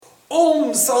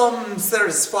Om Sam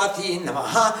Saraswati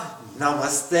Namaha.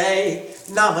 Namaste,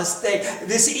 namaste.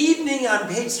 This evening on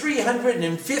page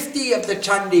 350 of the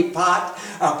Chandi Pat,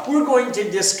 we're going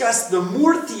to discuss the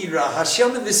Murti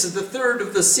Rahashyam, and this is the third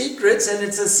of the secrets, and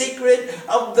it's a secret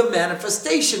of the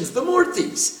manifestations, the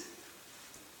Murtis.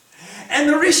 And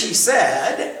the Rishi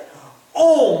said,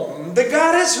 Om, the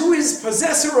goddess who is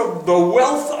possessor of the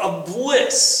wealth of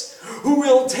bliss, who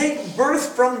will take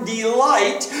birth from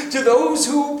delight to those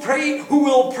who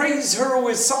will praise her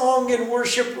with song and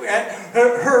worship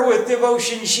her with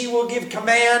devotion. She will give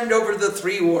command over the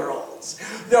three worlds.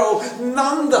 Though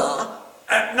Nanda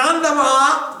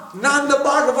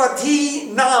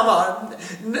Bhagavati Nama.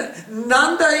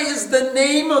 Nanda is the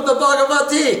name of the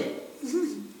Bhagavati.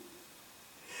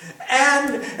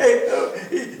 And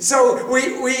so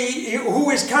who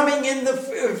is coming in the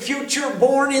future,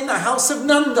 born in the house of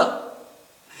Nanda.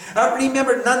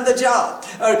 Remember Nandaja,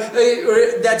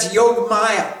 that's Yog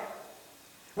Maya.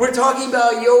 We're talking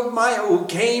about Yog Maya, who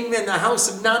came in the house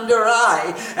of Nanda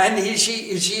Rai, and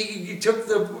she took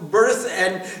the birth,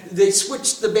 and they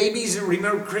switched the babies.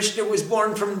 Remember, Krishna was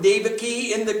born from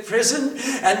Devaki in the prison,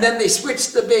 and then they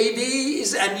switched the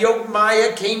babies, and Yog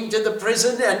Maya came to the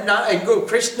prison, and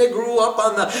Krishna grew up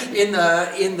in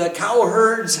the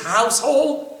cowherd's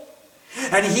household,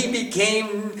 and he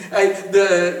became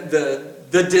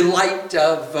the delight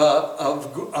of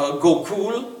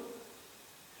Gokul.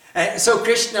 And so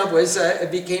Krishna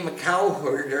became a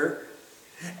cowherder,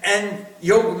 and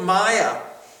Yog Maya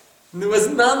was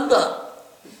Nanda.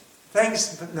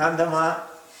 Thanks, Nanda Ma.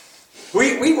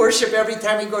 We worship every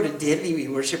time we go to Delhi. We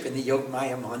worship in the Yog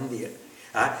Maya Mandir.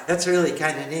 That's really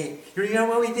kind of neat. You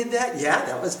remember when we did that? Yeah,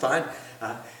 that was fun.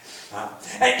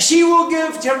 And she will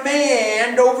give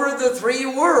command over the three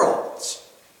worlds.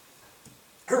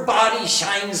 Her body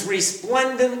shines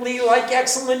resplendently like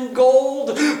excellent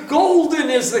gold. Golden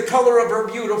is the color of her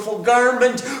beautiful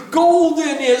garment.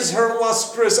 Golden is her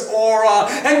lustrous aura.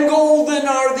 And golden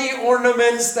are the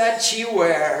ornaments that she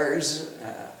wears.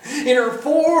 In her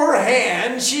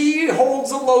forehands, she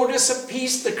holds a lotus of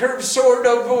peace, the curved sword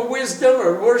of wisdom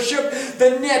or worship,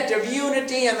 the net of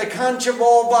unity, and the conch of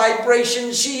all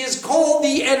vibrations. She is called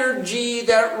the energy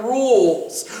that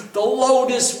rules, the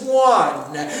Lotus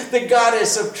One, the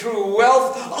goddess of true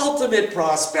wealth, ultimate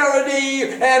prosperity,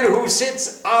 and who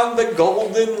sits on the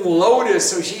golden lotus.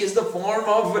 So she is the form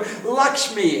of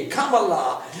Lakshmi,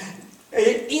 Kamala,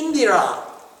 Indira,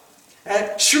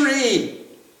 Shri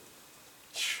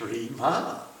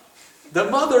Ma, the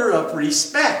mother of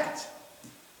respect.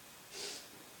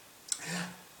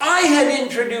 I had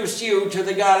introduced you to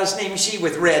the goddess named She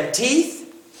with red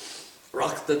teeth,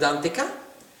 Raktadantika.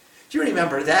 Do you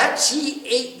remember that? She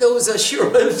ate those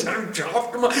asuras and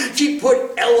chopped them up. She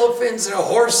put elephants and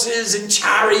horses and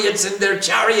chariots and their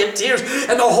charioteers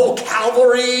and the whole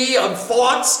cavalry of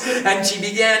thoughts, and she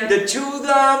began to chew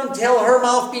them till her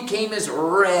mouth became as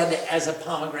red as a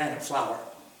pomegranate flower.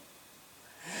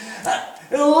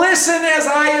 Listen as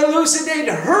I elucidate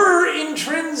her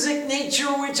intrinsic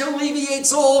nature, which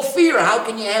alleviates all fear. How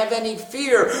can you have any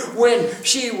fear when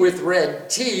she with red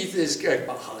teeth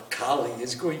Mahakali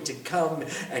is going to come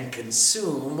and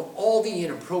consume all the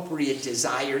inappropriate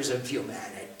desires of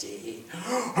humanity?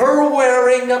 Her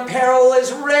wearing apparel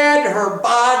is red, her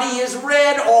body is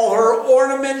red, all her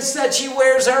ornaments that she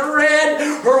wears are red,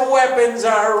 her weapons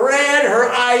are red, her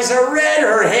eyes are red,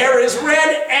 her hair is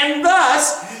red, and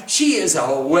thus she is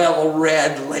a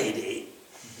well-read lady.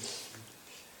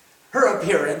 Her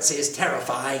appearance is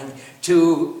terrifying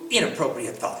to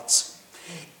inappropriate thoughts.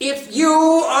 If you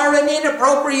are an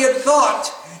inappropriate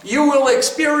thought, you will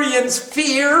experience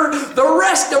fear. The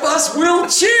rest of us will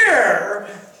cheer.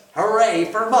 Hooray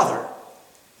for Mother.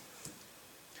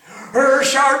 Her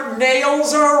sharp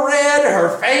nails are red,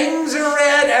 her fangs are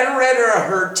red, and red are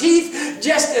her teeth.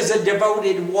 Just as a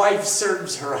devoted wife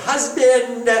serves her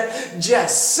husband,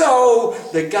 just so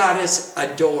the goddess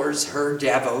adores her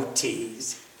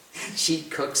devotees. She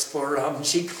cooks for them,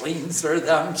 she cleans for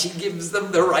them, she gives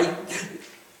them the right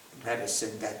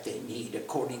medicine that they need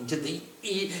according to the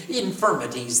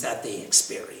infirmities that they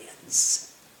experience.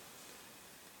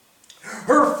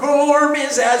 Her form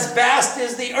is as vast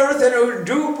as the earth, and her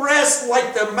dew breasts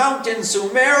like the mountain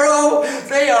Sumeru.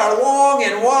 They are long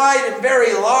and wide and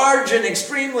very large and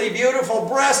extremely beautiful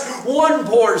breasts. One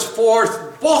pours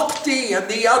forth bhakti and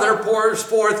the other pours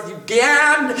forth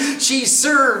gyan. She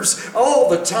serves all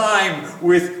the time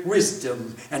with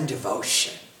wisdom and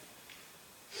devotion.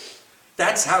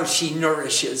 That's how she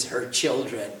nourishes her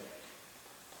children.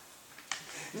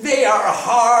 They are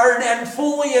hard and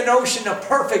fully an ocean of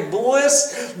perfect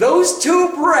bliss. Those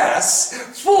two breasts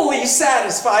fully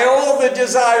satisfy all the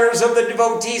desires of the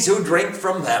devotees who drink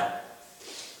from them.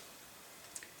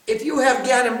 If you have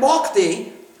Gyan and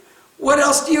Bhakti, what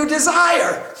else do you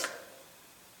desire?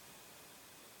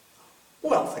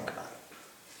 Well, think about it.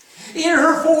 In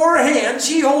her four hands,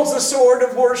 she holds the sword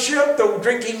of worship, the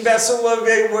drinking vessel of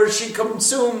it where she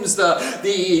consumes the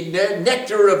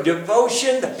nectar of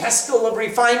devotion, the pestle of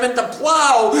refinement, the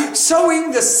plow,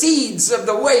 sowing the seeds of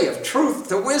the way of truth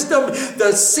to wisdom,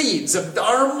 the seeds of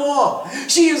Dharma.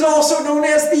 She is also known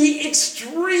as the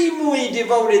extremely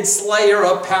devoted slayer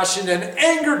of passion and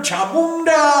anger,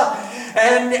 Chamunda,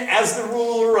 and as the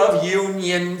ruler of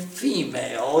union,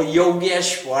 female,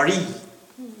 Yogeshwari.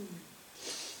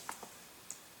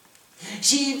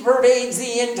 She pervades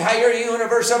the entire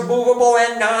universe of movable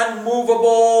and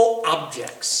non-movable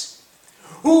objects.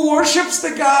 Who worships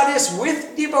the goddess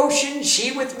with devotion,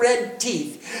 she with red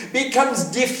teeth, becomes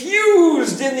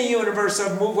diffused in the universe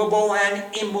of movable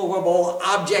and immovable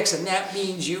objects, and that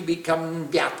means you become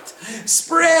vyapt,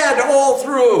 spread all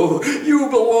through. You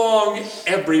belong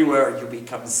everywhere. You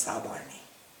become Sabarni.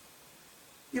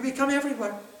 You become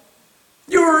everywhere.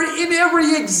 You're in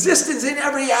every existence, in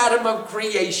every atom of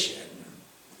creation.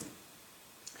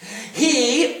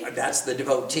 He, that's the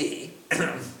devotee,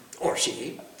 or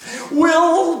she,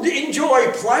 will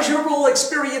enjoy pleasurable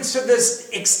experience to the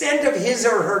extent of his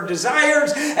or her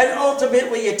desires and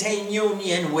ultimately attain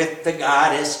union with the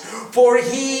goddess. For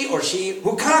he or she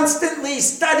who constantly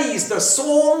studies the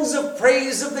songs of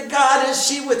praise of the goddess,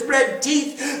 she with red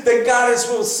teeth, the goddess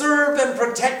will serve and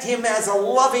protect him as a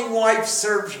loving wife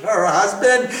serves her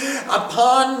husband.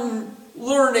 Upon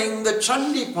learning the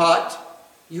Chandipat,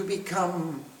 you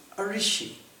become a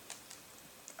rishi,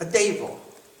 a deva,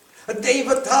 a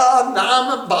devata,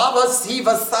 nama, baba,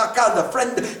 siva, saka, the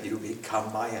friend. You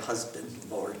become my husband,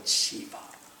 Lord Shiva.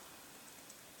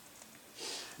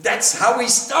 That's how we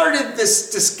started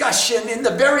this discussion in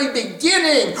the very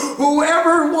beginning.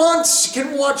 Whoever wants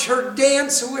can watch her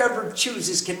dance. Whoever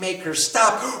chooses can make her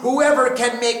stop. Whoever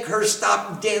can make her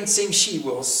stop dancing, she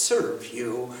will serve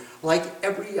you like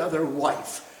every other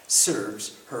wife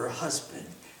serves her husband,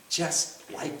 just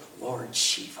like Lord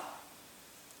Shiva.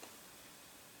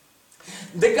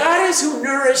 The goddess who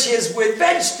nourishes with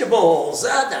vegetables,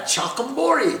 the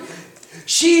Chakambori.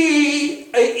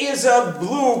 She is a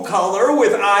blue color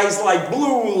with eyes like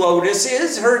blue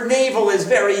lotuses. Her navel is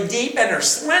very deep and her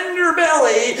slender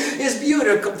belly is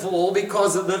beautiful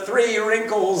because of the 3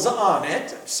 wrinkles on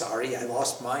it. Sorry, I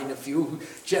lost mine a few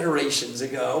generations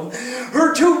ago.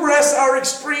 Her 2 breasts are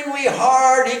extremely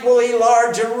hard, equally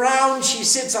large and round. She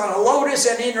sits on a lotus,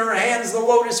 and in her hands the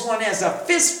lotus one has a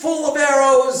fistful of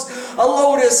arrows, a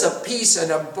lotus, a piece,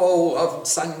 and a bow of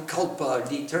sankalpa,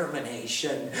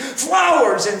 determination.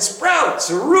 Flowers and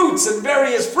sprouts, roots and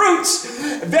various fruits,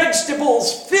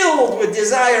 vegetables filled with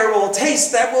desirable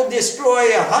taste that will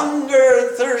destroy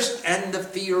hunger, thirst, and the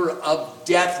fear of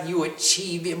death. You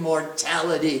achieve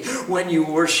immortality when you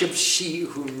worship she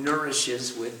who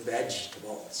nourishes with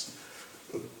vegetables.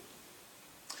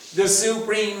 The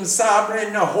Supreme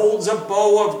Sovereign holds a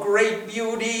bow of great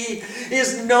beauty,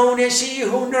 is known as she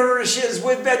who nourishes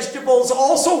with vegetables,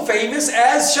 also famous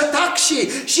as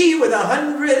Shatakshi, she with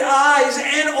 100 eyes,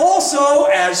 and also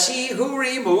as she who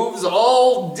removes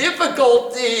all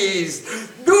difficulties,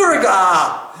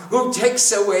 Durga, who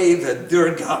takes away the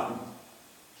Durgam.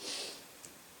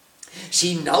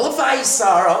 She nullifies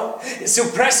sorrow,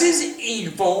 suppresses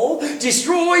evil,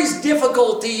 destroys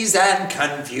difficulties and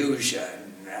confusion.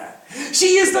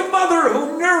 She is the mother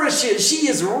who nourishes. She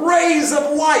is rays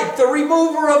of light, the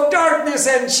remover of darkness,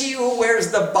 and she who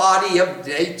wears the body of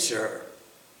nature.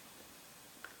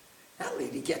 That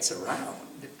lady gets around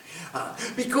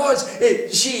because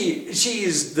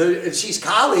she's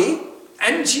Kali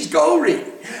and she's Gauri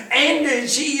and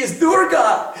she is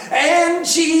Durga and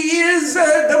she is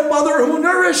the mother who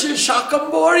nourishes,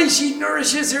 Shakambori. She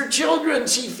nourishes her children.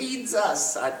 She feeds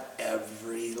us at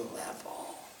every level.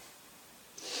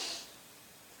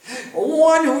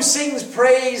 One who sings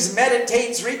praise,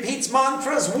 meditates, repeats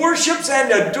mantras, worships, and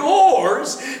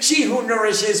adores, she who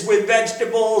nourishes with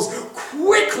vegetables,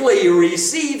 quickly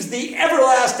receives the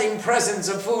everlasting presence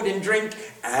of food and drink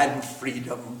and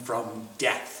freedom from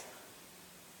death.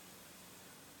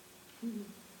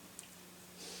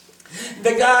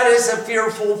 The goddess of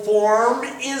fearful form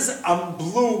is a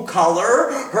blue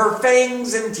color. Her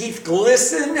fangs and teeth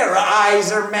glisten. Her eyes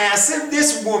are massive.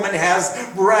 This woman has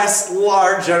breasts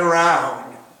large and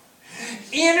round.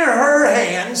 In her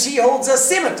hand, she holds a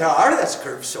scimitar, that's a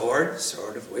curved sword,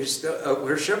 sword of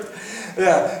worship.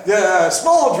 The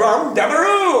small drum,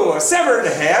 dabaroo, a severed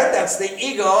head, that's the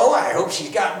ego. I hope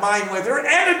she's got mine with her.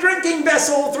 And a drinking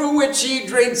vessel through which she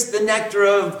drinks the nectar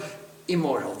of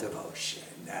immortal devotion.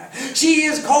 She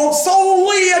is called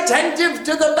solely attentive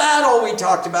to the battle. We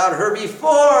talked about her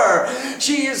before.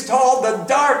 She is called the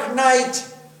dark night,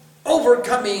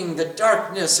 overcoming the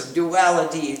darkness of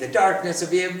duality, the darkness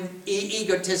of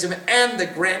egotism, and the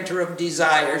grantor of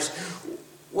desires.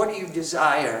 What do you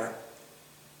desire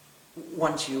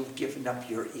once you've given up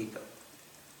your ego?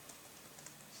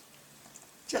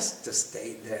 Just to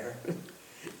stay there,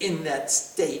 in that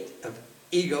state of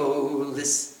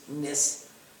egolessness.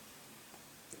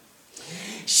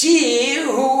 She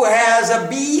who has a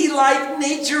bee-like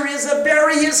nature is of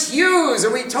various hues.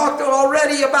 And we talked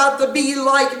already about the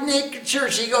bee-like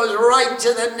nature. She goes right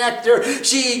to the nectar.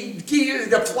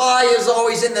 The fly is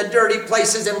always in the dirty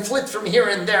places and flits from here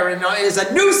and there and is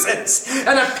a nuisance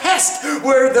and a pest,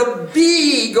 where the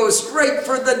bee goes straight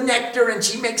for the nectar, and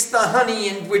she makes the honey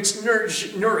in which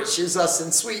nourishes us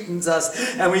and sweetens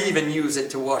us. And we even use it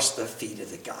to wash the feet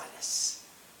of the goddess.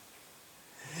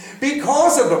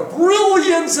 Because of the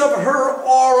brilliance of her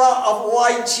aura of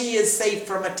light, she is safe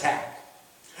from attack.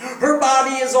 Her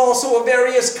body is also of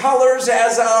various colors,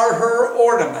 as are her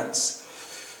ornaments.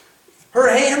 Her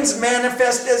hands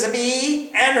manifest as a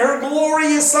bee, and her glory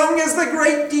is sung as the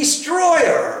great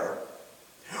destroyer.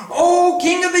 O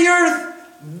King of the earth,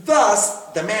 thus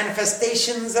the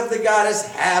manifestations of the goddess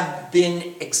have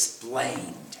been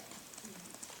explained.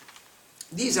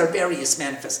 These are various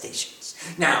manifestations.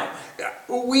 Now,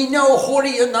 we know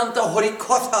Hori Ananta,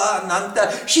 Horikotha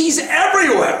Ananta, she's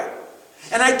everywhere.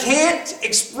 And I can't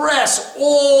express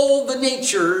all the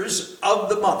natures of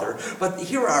the mother, but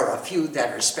here are a few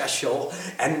that are special,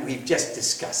 and we've just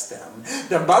discussed them.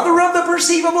 The mother of the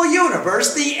perceivable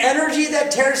universe, the energy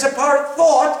that tears apart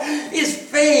thought, is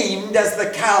famed as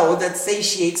the cow that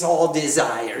satiates all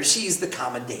desire. She's the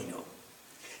Kamadhenu.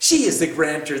 She is the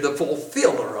grantor, the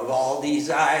fulfiller of all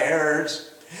desires.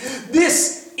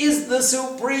 This is the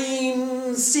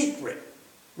supreme secret,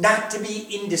 not to be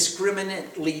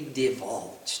indiscriminately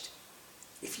divulged.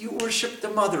 If you worship the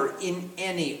mother in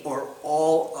any or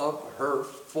all of her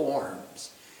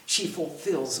forms, she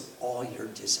fulfills all your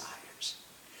desires.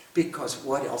 Because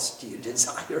what else do you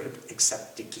desire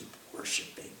except to keep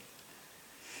worshiping?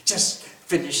 Just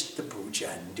finish the puja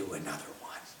and do another one.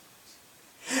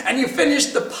 And you finish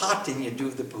the pot and you do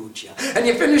the puja. And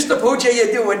you finish the puja,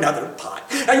 you do another pot.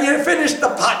 And you finish the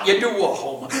pot, you do a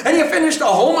homa. And you finish the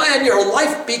homa and your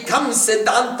life becomes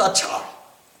Siddhantachara.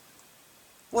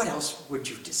 What else would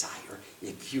you desire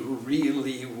if you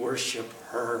really worship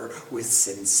her with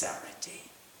sincerity?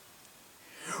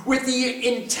 With the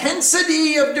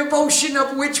intensity of devotion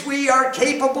of which we are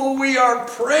capable, we are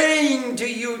praying to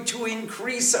you to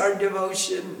increase our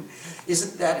devotion.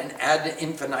 Isn't that an ad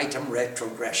infinitum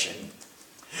retrogression?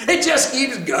 It just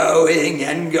keeps going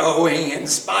and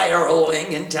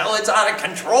spiraling until it's out of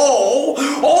control.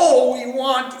 All we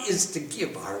want is to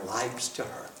give our lives to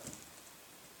her.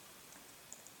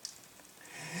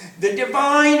 The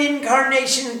divine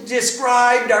incarnations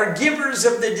described are givers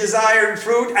of the desired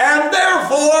fruit, and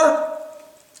therefore,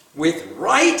 with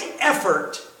right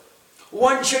effort,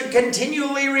 one should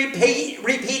continually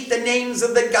repeat the names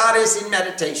of the goddess in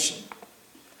meditation.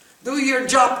 Do your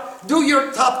jap, do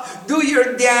your tap, do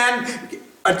your dhyan,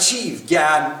 achieve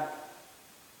gyan,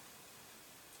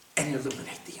 and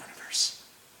illuminate the universe.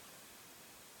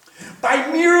 By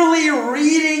merely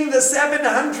reading the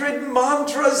 700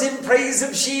 mantras in praise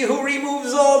of she who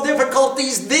removes all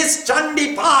difficulties, this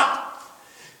Chandipat,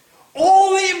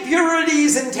 all the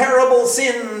impurities and terrible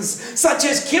sins, such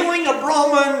as killing a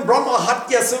Brahman,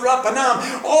 Brahmahatya Surapanam,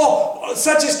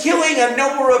 such as killing a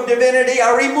knower of divinity,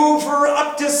 are removed for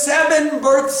up to 7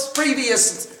 births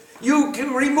previous. You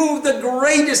can remove the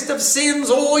greatest of sins,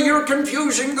 all your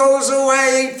confusion goes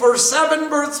away. For 7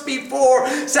 births before,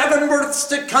 7 births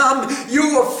to come,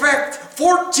 you affect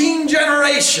 14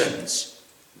 generations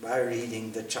by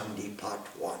reading the Chandipat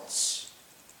once.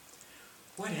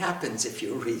 What happens if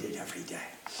you read it every day?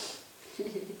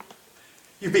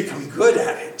 You become good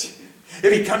at it.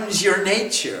 It becomes your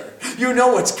nature. You know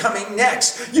what's coming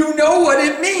next. You know what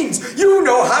it means. You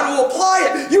know how to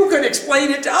apply it. You can explain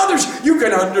it to others. You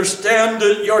can understand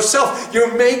it yourself.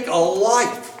 You make a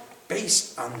life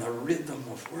based on the rhythm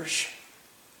of worship.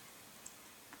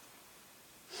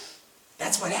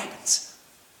 That's what happens,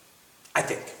 I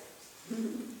think.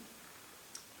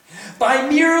 By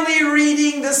merely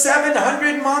reading the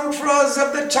 700 mantras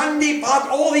of the Chandipat,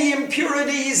 all the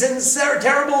impurities and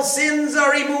terrible sins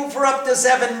are removed for up to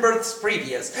 7 births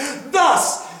previous.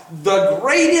 Thus, the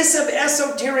greatest of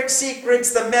esoteric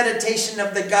secrets, the meditation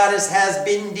of the goddess, has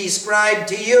been described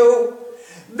to you.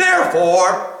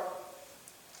 Therefore,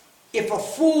 if a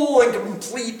full and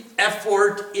complete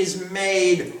effort is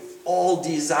made, all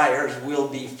desires will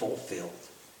be fulfilled.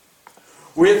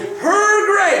 With her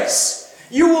grace,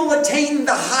 you will attain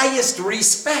the highest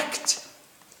respect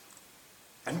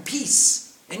and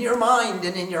peace in your mind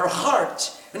and in your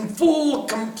heart, and full,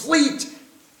 complete,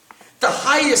 the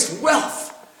highest wealth,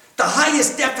 the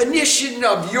highest definition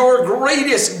of your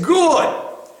greatest good.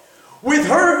 With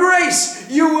her grace,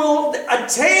 you will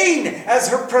attain as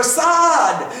her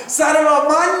prasad,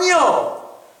 Sarvamanyo,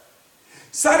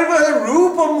 Sarva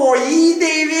Rupa Moyi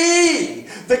Devi,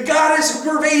 the goddess who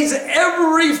pervades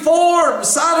every form,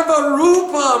 Sarva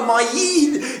Rupa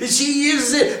Moyi. She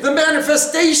is the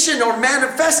manifestation, or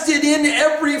manifested in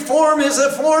every form is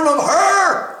a form of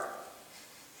her.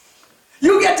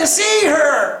 You get to see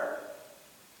her.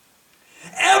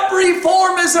 Every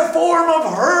form is a form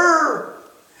of her.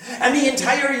 And the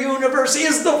entire universe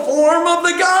is the form of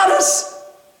the goddess.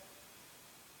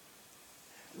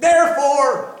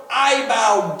 Therefore, I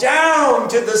bow down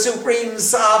to the Supreme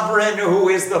Sovereign, who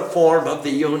is the form of the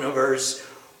universe.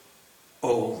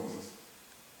 Om.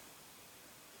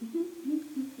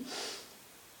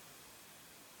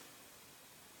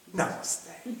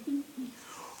 Namaste.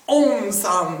 Om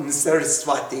Sam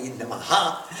Saraswati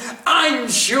Namaha. I'm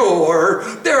sure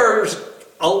there's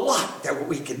a lot that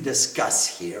we can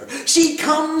discuss here. She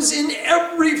comes in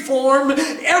every form,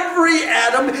 every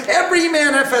atom, every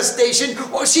manifestation.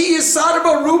 Oh, she is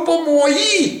Sarva Rupa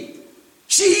Moyi.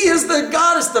 She is the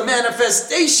goddess, the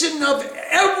manifestation of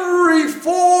every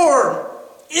form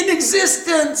in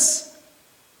existence.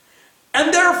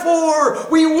 And therefore,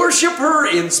 we worship her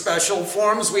in special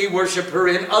forms, we worship her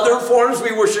in other forms,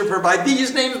 we worship her by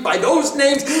these names, by those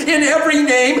names, in every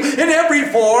name, in every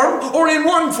form, or in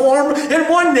one form, in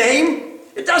one name.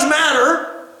 It doesn't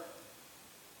matter.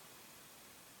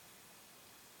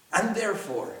 And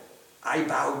therefore, I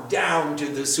bow down to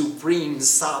the Supreme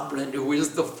Sovereign, who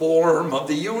is the form of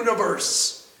the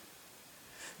universe.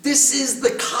 This is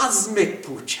the cosmic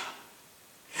puja.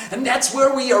 And that's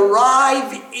where we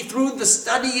arrive through the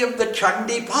study of the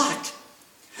Chandipat.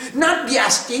 Not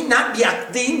Vyasti, not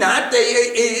Vyakti, not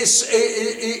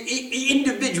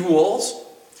individuals.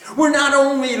 We're not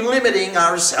only limiting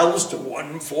ourselves to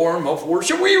one form of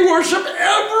worship, we worship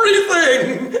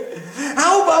everything.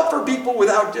 How about for people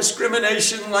without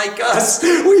discrimination like us?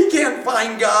 We can't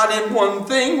find God in one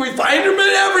thing, we find Him in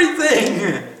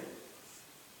everything.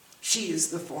 She is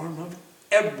the form of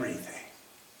everything.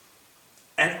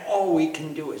 And all we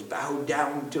can do is bow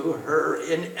down to her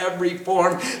in every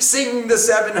form. Sing the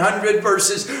 700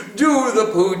 verses. Do the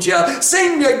puja.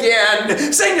 Sing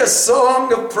again. Sing a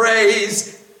song of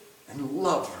praise. And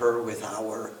love her with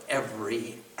our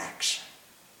every action.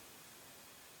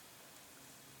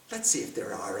 Let's see if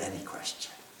there are any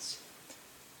questions.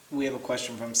 We have a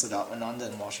question from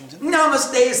Sadatmananda in Washington.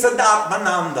 Namaste,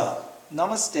 Sadatmananda.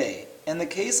 Namaste. In the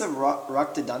case of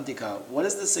Raktadantika, what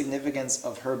is the significance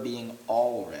of her being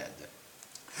all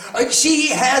red? She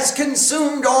has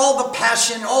consumed all the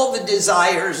passion, all the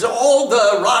desires, all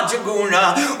the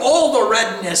Rajaguna, all the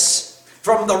redness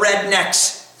from the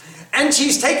rednecks. And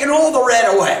she's taken all the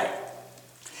red away.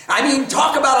 I mean,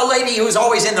 talk about a lady who's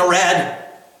always in the red.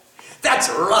 That's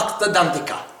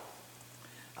Raktadantika.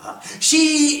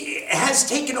 She has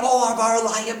taken all of our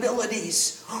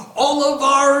liabilities, all of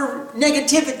our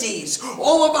negativities,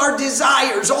 all of our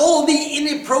desires, all the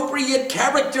inappropriate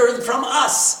character from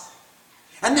us.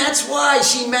 And that's why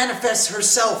she manifests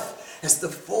herself as the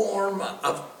form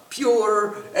of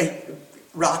pure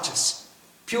rajas,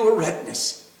 pure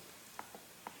redness.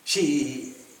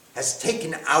 She has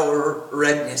taken our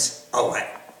redness away.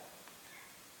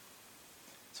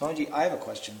 Swamiji, I have a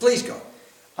question. Please go.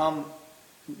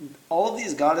 All of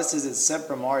these goddesses except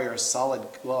Brahmari are solid.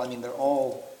 Well, I mean, they're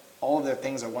all of their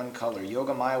things are one color.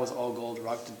 Yogamaya was all gold,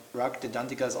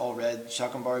 Raktadantika is all red,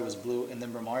 Shakambhari was blue, and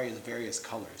then Brahmari is various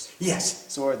colors. Yes.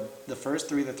 So are the first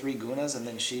three the three gunas, and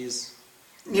then she's...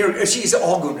 She's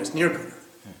all gunas, nirguna.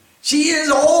 She is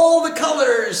all the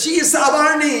colors. She is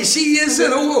Savarni. She is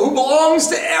who belongs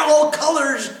to all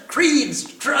colors, creeds,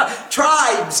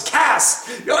 tribes, castes.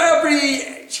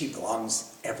 She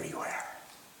belongs everywhere.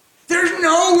 There's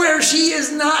nowhere she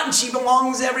is not, and she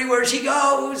belongs everywhere she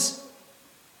goes.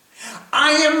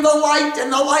 I am the light,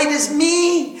 and the light is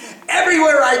me.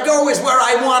 Everywhere I go is where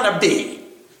I want to be.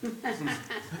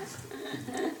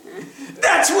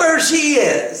 That's where she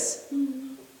is.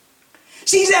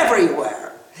 She's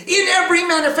everywhere. In every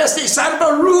manifestation.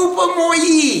 Sarva Rupa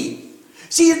Moyi.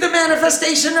 She is the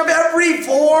manifestation of every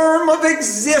form of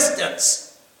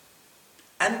existence.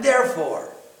 And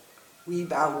therefore, we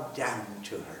bow down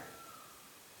to her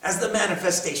as the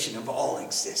manifestation of all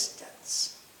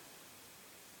existence.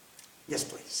 Yes,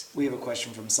 please. We have a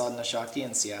question from Sadhana Shakti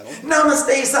in Seattle.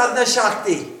 Namaste, Sadhana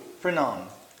Shakti. Pranam.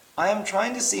 I am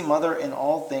trying to see Mother in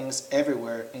all things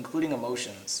everywhere, including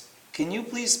emotions. Can you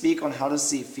please speak on how to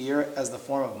see fear as the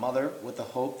form of Mother with the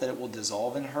hope that it will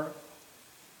dissolve in her?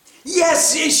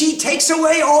 Yes, she takes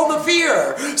away all the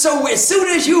fear. So as soon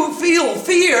as you feel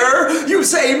fear, you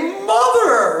say,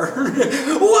 Mother!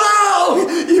 Wow,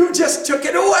 you just took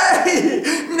it away.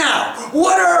 Now,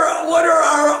 what are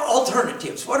our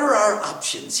alternatives? What are our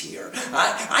options here?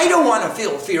 I don't want to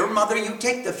feel fear. Mother, you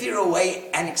take the fear away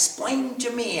and explain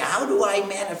to me, how do I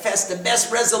manifest the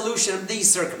best resolution of these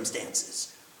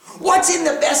circumstances? What's in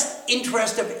the best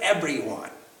interest of everyone?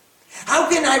 How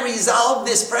can I resolve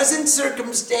this present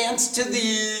circumstance to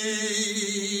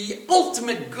the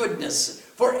ultimate goodness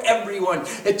for everyone?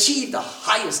 Achieve the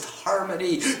highest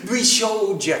harmony,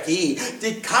 Vishojaki,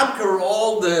 to conquer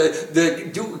all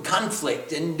do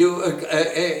conflict and do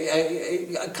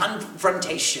a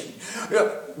confrontation,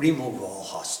 remove all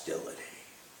hostility.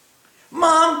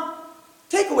 Mom,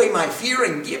 take away my fear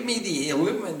and give me the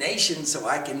illumination so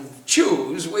I can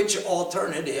choose which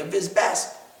alternative is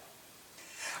best.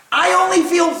 I only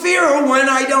feel fear when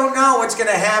I don't know what's going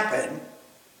to happen.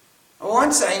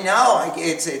 Once I know,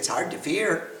 it's hard to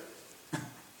fear.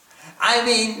 I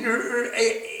mean,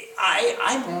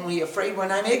 I'm only afraid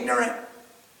when I'm ignorant.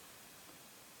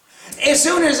 As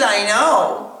soon as I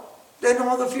know, then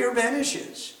all the fear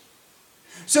vanishes.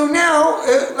 So now,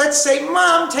 let's say,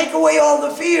 Mom, take away all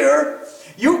the fear.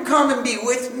 You come and be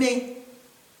with me.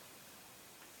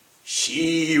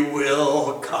 She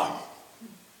will come.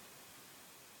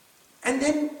 And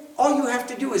then all you have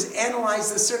to do is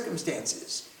analyze the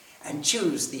circumstances and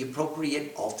choose the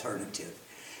appropriate alternative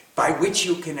by which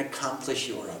you can accomplish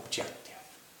your objective.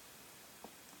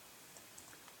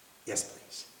 Yes,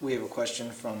 please. We have a question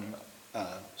from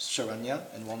Sharanya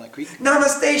in Walnut Creek.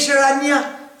 Namaste,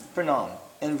 Sharanya. Pranam.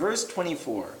 In verse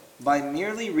 24, by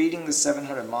merely reading the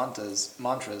 700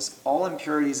 mantras, all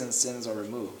impurities and sins are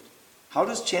removed. How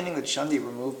does chanting the Chandi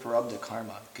remove Prarabdha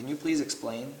karma? Can you please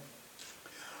explain?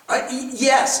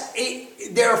 Yes,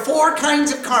 there are 4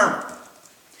 kinds of karma.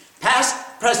 Past,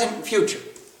 present, and future.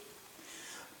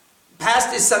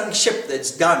 Past is sankshipta,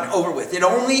 it's done, over with. It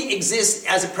only exists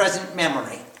as a present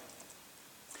memory.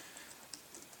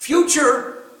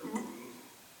 Future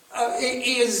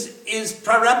is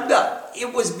prarabdha.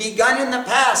 It was begun in the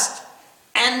past,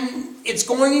 and it's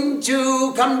going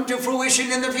to come to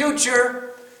fruition in the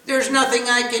future. There's nothing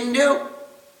I can do.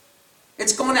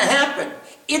 It's going to happen.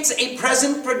 It's a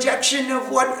present projection of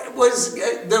what was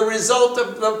the result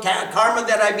of the karma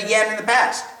that I began in the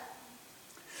past.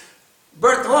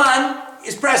 Birth 1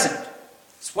 is present.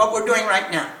 It's what we're doing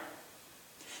right now.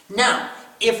 Now,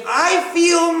 if I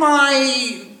feel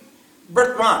my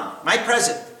birth 1, my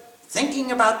present,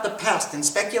 thinking about the past and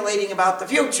speculating about the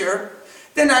future,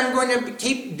 then I'm going to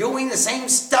keep doing the same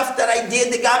stuff that I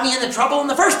did that got me into trouble in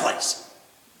the first place.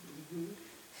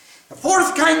 The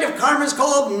 4th kind of karma is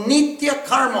called nitya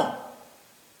karma.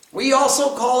 We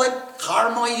also call it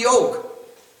karma yoga.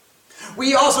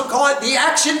 We also call it the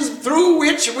actions through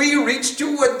which we reach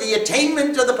to the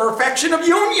attainment of the perfection of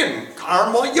union,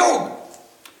 karma yoga.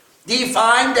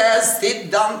 Defined as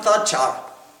siddhanta chara,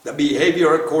 the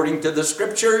behavior according to the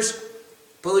scriptures,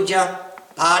 puja,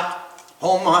 pat,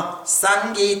 homa,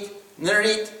 sangit,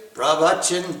 nrit,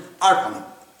 pravachan, arpana.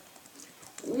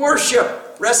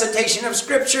 Worship, recitation of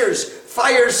scriptures,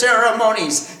 fire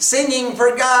ceremonies, singing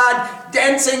for God,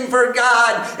 dancing for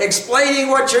God, explaining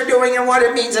what you're doing and what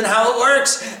it means and how it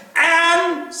works,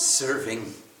 and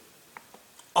serving,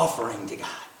 offering to God.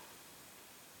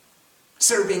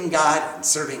 Serving God and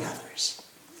serving others.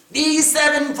 These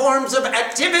 7 forms of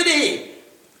activity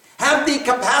have the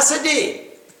capacity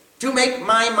to make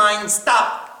my mind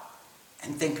stop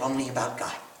and think only about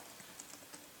God.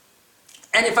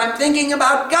 And if I'm thinking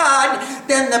about God,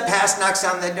 then the past knocks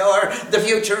on the door, the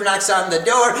future knocks on the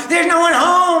door, there's no one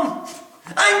home.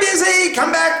 I'm busy,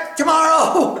 come back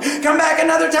tomorrow, come back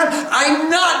another time. I'm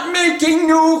not making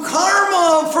new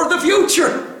karma for the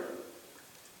future.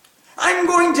 I'm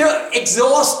going to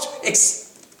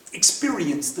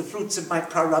experience the fruits of my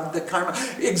prarabdha karma,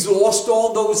 exhaust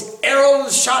all those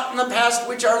arrows shot in the past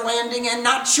which are landing and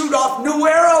not shoot off new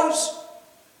arrows.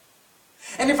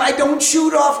 And if I don't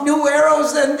shoot off new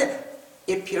arrows, then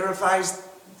it purifies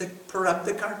the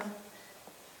prarabdha karma.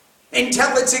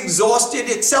 Until it's exhausted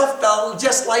itself,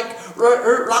 just like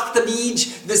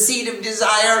Raktabij, the seed of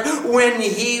desire, when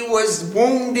he was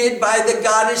wounded by the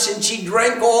goddess and she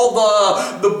drank all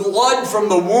the blood from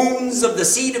the wounds of the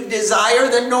seed of desire,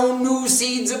 then no new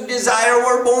seeds of desire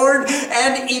were born,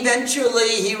 and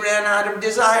eventually he ran out of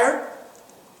desire.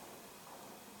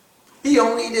 He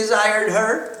only desired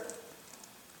her.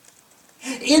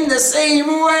 In the same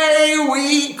way,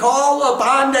 we call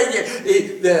upon the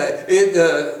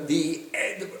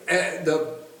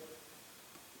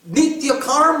Nitya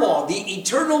karma, the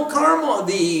eternal karma,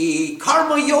 the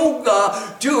karma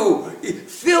yoga to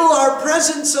fill our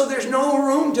present so there's no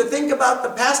room to think about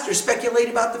the past or speculate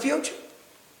about the future.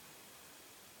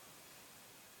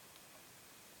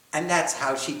 And that's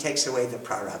how she takes away the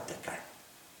prarabdha karma.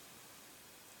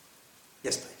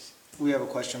 Yes, please. We have a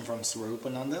question from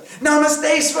Swarupananda.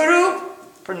 Namaste,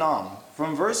 Swarup. Pranam.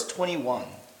 From verse 21,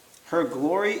 her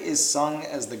glory is sung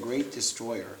as the great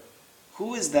destroyer.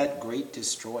 Who is that great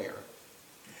destroyer?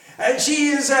 She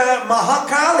is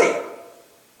Mahakali.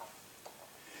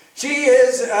 She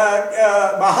is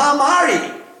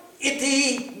Mahamari.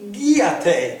 Iti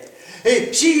Giyate.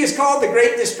 She is called the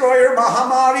great destroyer,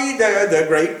 Mahamari, the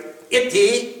great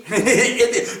Iti.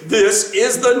 This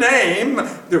is the name.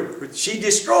 She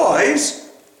destroys.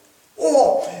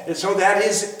 Oh, so that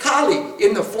is Kali.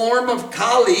 In the form of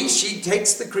Kali, she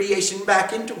takes the creation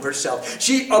back into herself.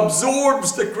 She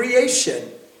absorbs the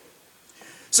creation.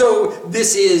 So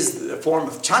this is the form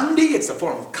of Chandi, it's the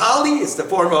form of Kali, it's the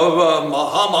form of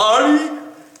Mahamari.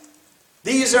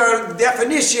 These are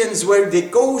definitions where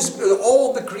it goes,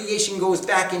 all the creation goes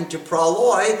back into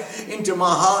praloy, into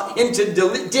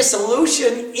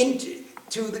dissolution,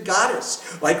 into the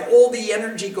goddess. Like all the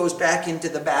energy goes back into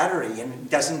the battery and it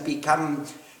doesn't become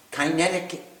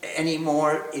kinetic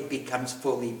anymore, it becomes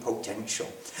fully potential.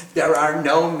 There are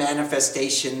no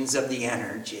manifestations of the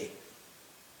energy.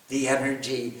 The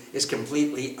energy is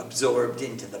completely absorbed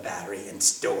into the battery and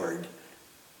stored.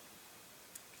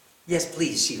 Yes,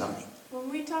 please, Shivani. When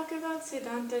we talk about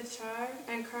Siddhanta Char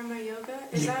and Karma Yoga,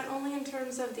 is that only in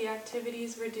terms of the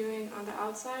activities we're doing on the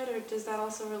outside, or does that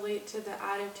also relate to the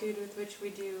attitude with which we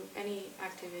do any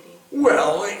activity?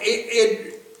 Well,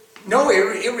 it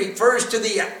refers to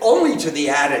only to the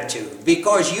attitude,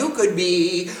 because you could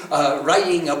be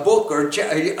writing a book or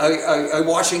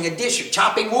washing a dish or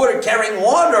chopping wood or carrying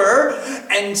water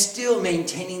and still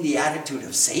maintaining the attitude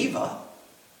of seva,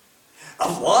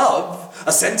 of love,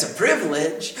 a sense of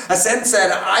privilege, a sense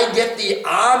that I get the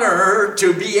honor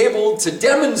to be able to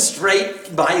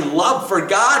demonstrate my love for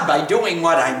God by doing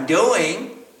what I'm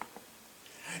doing.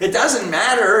 It doesn't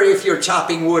matter if you're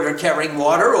chopping wood or carrying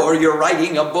water or you're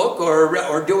writing a book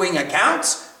or doing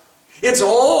accounts. It's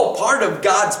all part of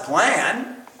God's plan.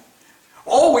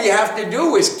 All we have to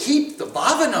do is keep the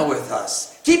bhavana with us.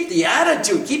 Keep the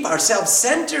attitude. Keep ourselves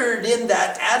centered in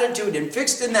that attitude and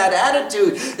fixed in that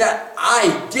attitude that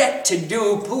I get to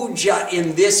do puja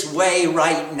in this way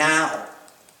right now.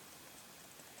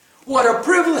 What a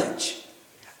privilege.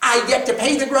 I get to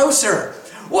pay the grocer.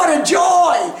 What a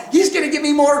joy! He's going to give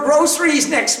me more groceries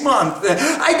next month.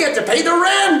 I get to pay the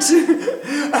rent.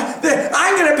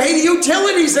 I'm going to pay the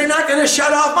utilities. They're not going to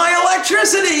shut off my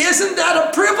electricity. Isn't that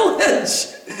a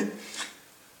privilege?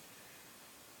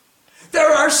 There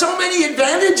are so many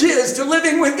advantages to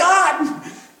living with God.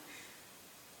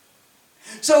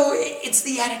 So it's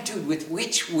the attitude with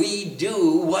which we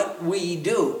do what we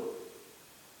do.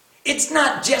 It's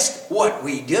not just what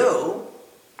we do.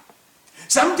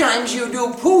 Sometimes you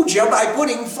do puja by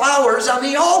putting flowers on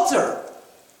the altar.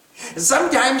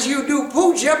 Sometimes you do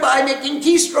puja by making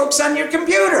keystrokes on your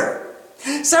computer.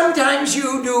 Sometimes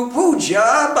you do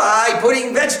puja by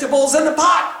putting vegetables in the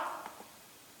pot.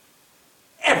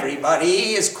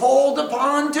 Everybody is called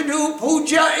upon to do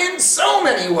puja in so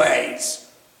many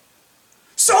ways.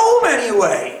 So many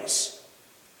ways.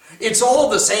 It's all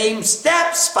the same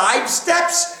steps, 5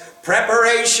 steps: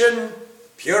 preparation,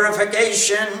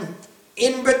 purification,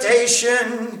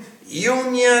 invitation,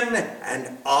 union,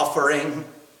 and offering.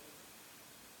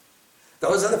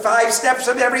 Those are the 5 steps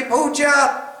of every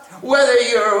puja. Whether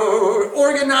you're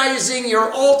organizing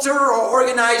your altar or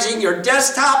organizing your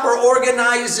desktop or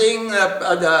organizing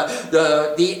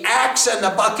the axe and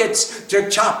the buckets to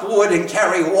chop wood and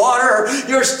carry water,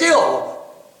 you're still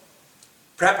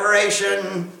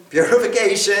preparation,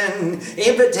 purification,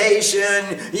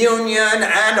 invitation, union,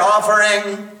 and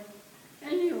offering.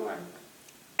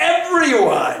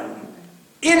 Everyone,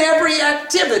 in every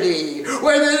activity,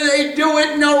 whether they do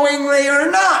it knowingly or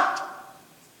not.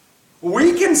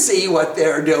 We can see what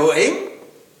they're doing.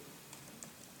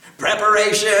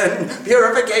 Preparation,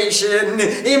 purification,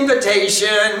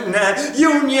 invitation,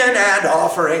 union, and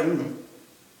offering.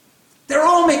 They're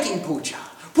all making puja.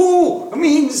 Pu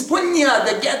means punya,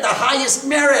 the highest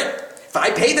merit. If I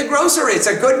pay the grocer, it's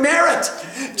a good merit.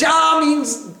 Ja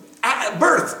means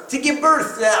birth, to give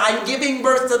birth. I'm giving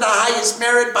birth to the highest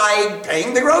merit by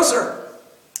paying the grocer.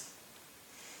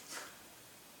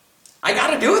 I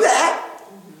got to do that.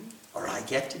 Or I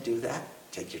get to do that.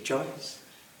 Take your choice.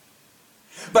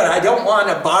 But I don't want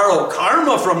to borrow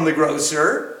karma from the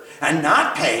grocer and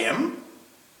not pay him.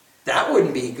 That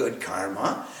wouldn't be good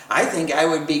karma. I think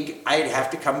I'd have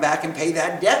to come back and pay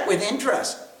that debt with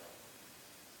interest.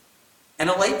 And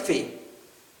a late fee.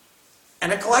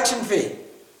 And a collection fee.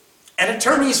 An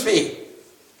attorney's fee.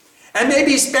 And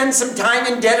maybe spend some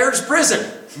time in debtor's prison.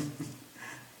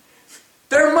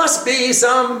 There must be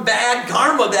some bad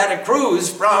karma that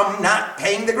accrues from not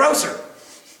paying the grocer.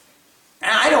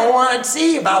 And I don't want to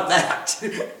see about that.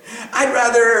 I'd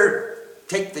rather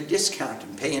take the discount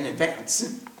and pay in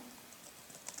advance.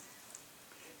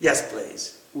 Yes,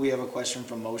 please. We have a question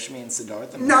from Moshmi and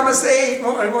Siddhartha. Namaste,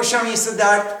 Moshami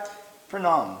Siddhartha.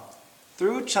 Pranam.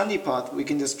 Through Chandipat, we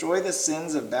can destroy the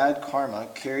sins of bad karma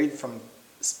carried from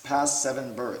past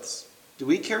 7 births. Do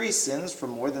we carry sins for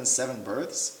more than 7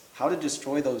 births? How to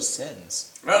destroy those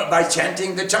sins? Well, by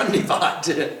chanting the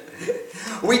Chandipat.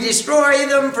 We destroy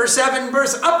them for 7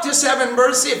 births, up to 7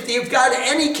 births. If you've got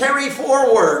any carry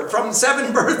forward from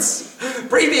 7 births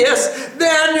previous,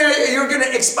 then you're going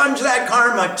to expunge that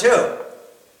karma too.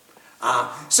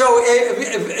 So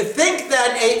think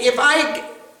that if I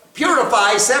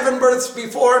purify 7 births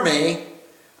before me,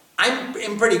 I'm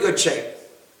in pretty good shape.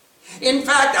 In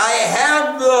fact, I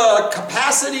have the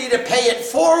capacity to pay it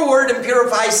forward and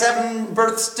purify 7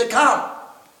 births to come.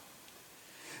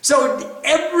 So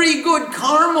every good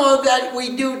karma that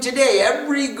we do today,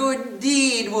 every good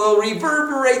deed will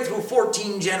reverberate through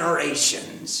 14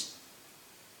 generations.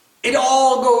 It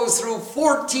all goes through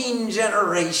 14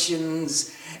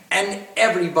 generations, and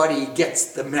everybody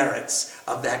gets the merits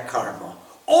of that karma.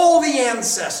 All the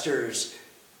ancestors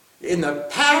in the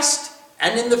past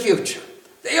and in the future.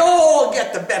 They all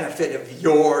get the benefit of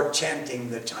your chanting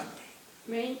the chandi.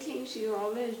 Main things you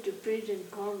always do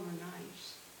present karma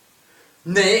nice.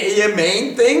 The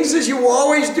main things is you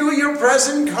always do your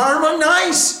present karma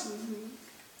nice.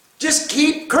 Just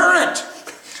keep current.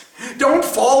 Don't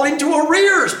fall into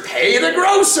arrears. Pay the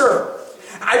grocer.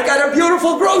 I've got a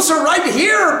beautiful grocer right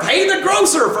here. Pay the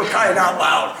grocer, for crying out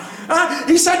loud.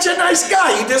 He's such a nice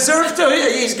guy. He deserves to.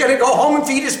 He's going to go home and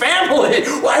feed his family.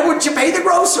 Why wouldn't you pay the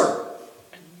grocer?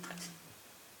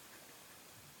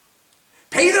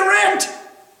 Pay the rent.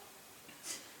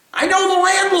 I know the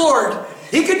landlord.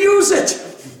 He could use it.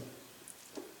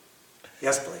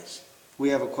 Yes, please. We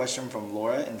have a question from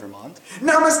Laura in Vermont.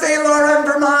 Namaste, Laura in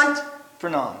Vermont.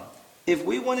 Pranam. If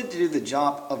we wanted to do the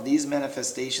jop of these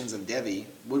manifestations of Devi,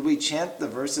 would we chant the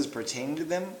verses pertaining to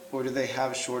them, or do they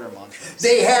have shorter mantras?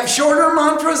 They have shorter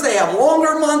mantras, they have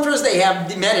longer mantras, they have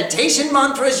the meditation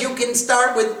mantras. You can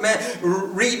start with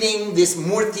reading this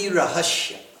Murti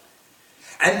Rahasya.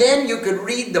 And then you could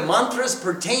read the mantras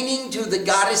pertaining to the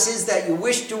goddesses that you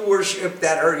wish to worship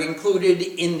that are included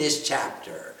in this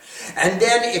chapter. And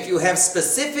then if you have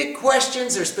specific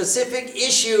questions or specific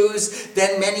issues,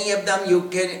 then many of them you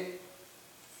can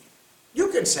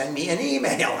send me an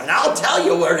email and I'll tell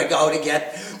you where to go to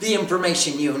get the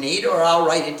information you need, or I'll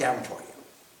write it down for you.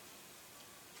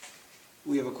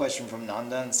 We have a question from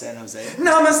Nanda in San Jose.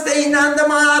 Namaste,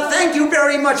 Nandama. Thank you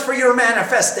very much for your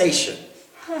manifestation.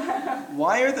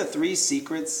 Why are the 3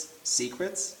 secrets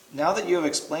secrets? Now that you have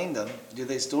explained them, do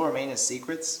they still remain as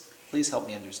secrets? Please help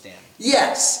me understand.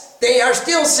 Yes, they are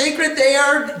still secret. They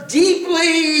are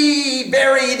deeply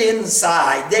buried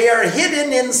inside. They are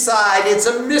hidden inside. It's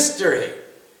a mystery.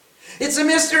 It's a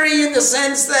mystery in the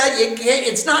sense that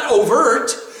it's not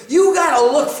overt. You got to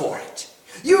look for it.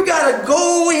 You got to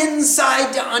go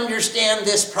inside to understand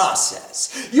this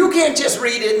process. You can't just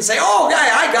read it and say, oh, yeah,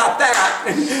 I got that.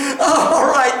 All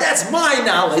right, that's my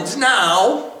knowledge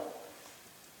now.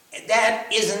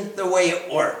 That isn't the way it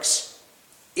works.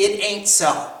 It ain't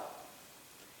so.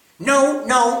 No,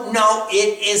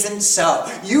 it isn't so.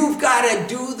 You've got to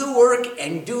do the work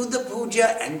and do the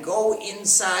puja and go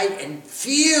inside and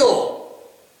feel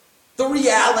the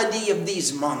reality of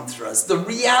these mantras, the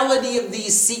reality of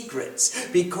these secrets,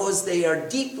 because they are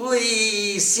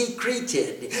deeply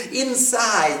secreted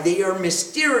inside. They are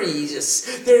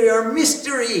mysterious. They are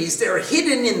mysteries. They're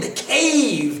hidden in the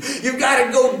cave. You've got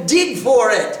to go dig for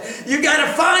it. You've got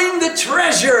to find the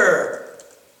treasure.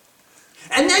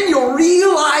 And then you'll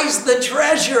realize the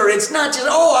treasure. It's not just,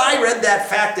 oh, I read that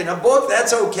fact in a book,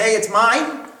 that's okay, it's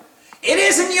mine. It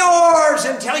isn't yours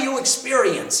until you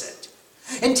experience it,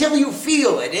 until you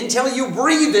feel it, until you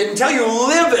breathe it, until you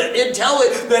live it,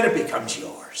 then it becomes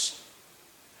yours.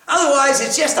 Otherwise,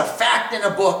 it's just a fact in a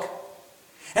book.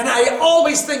 And I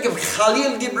always think of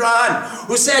Khalil Gibran,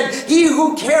 who said, he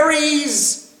who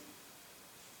carries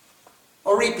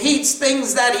or repeats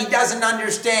things that he doesn't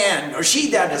understand, or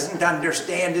she that doesn't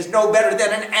understand, is no better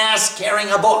than an ass carrying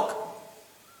a book.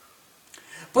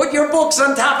 Put your books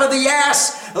on top of the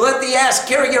ass, let the ass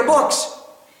carry your books.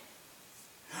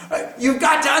 You've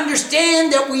got to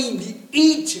understand that we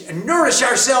eat and nourish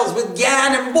ourselves with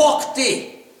gyan and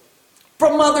bhakti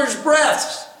from mother's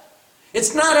breasts.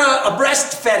 It's not a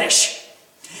breast fetish.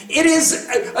 It is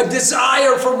a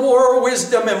desire for more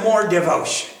wisdom and more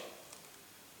devotion.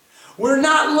 We're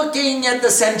not looking at the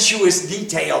sensuous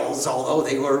details, although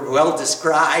they were well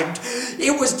described.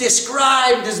 It was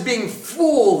described as being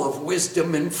full of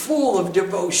wisdom and full of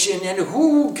devotion, and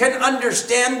who can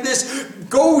understand this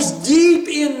goes deep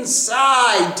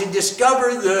inside to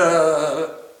discover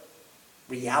the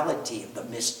reality of the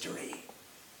mystery.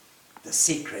 The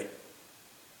secret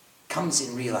comes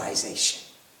in realization.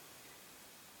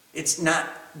 It's not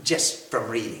just from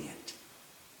reading it.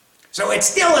 So it's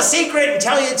still a secret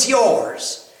until it's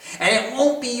yours. And it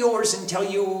won't be yours until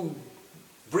you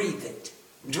breathe it,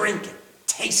 drink it,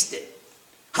 taste it,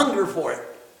 hunger for it,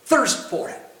 thirst for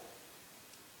it.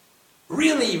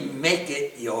 Really make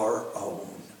it your own.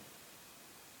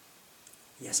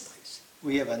 Yes, please.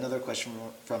 We have another question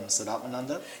from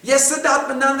Sadatmananda. Yes,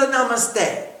 Sadatmananda,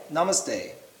 namaste.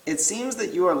 Namaste. It seems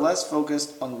that you are less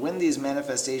focused on when these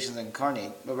manifestations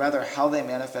incarnate, but rather how they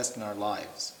manifest in our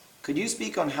lives. Could you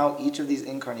speak on how each of these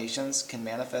incarnations can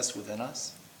manifest within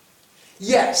us?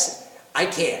 Yes, I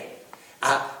can.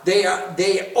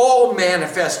 They all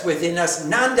manifest within us.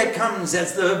 Nanda comes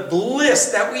as the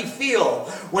bliss that we feel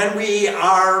when we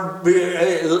are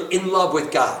in love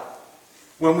with God,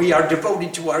 when we are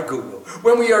devoted to our Guru,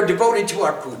 when we are devoted to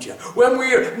our puja, when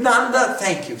we are... Nanda,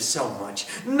 thank you so much.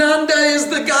 Nanda is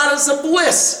the goddess of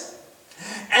bliss.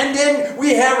 And then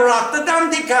we have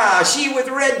Raktadantika, she with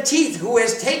red teeth, who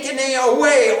has taken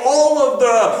away all of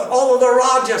the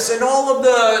rajas and all of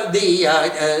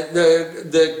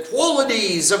the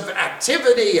qualities of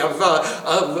activity, of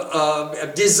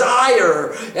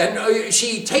desire, and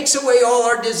she takes away all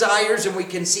our desires, and we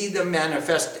can see them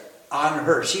manifest on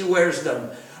her. She wears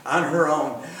them on her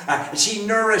own. She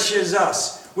nourishes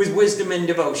us with wisdom and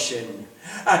devotion.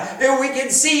 We can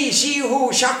see she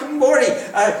who Shakambori,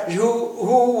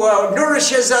 who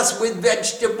nourishes us with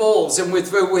vegetables and with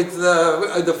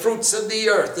the fruits of the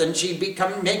earth, and she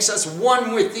makes us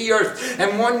one with the earth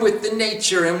and one with the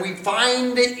nature, and we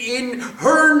find it in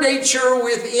her nature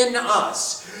within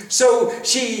us. So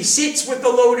she sits with the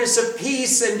lotus of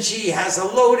peace, and she has a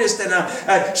lotus,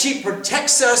 and she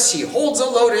protects us. She holds a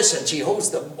lotus, and she holds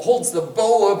the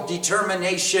bow of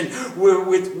determination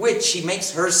with which she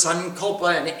makes her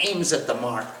sankalpa and aims at the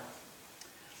mark.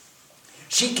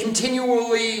 She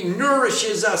continually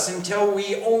nourishes us until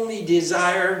we only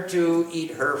desire to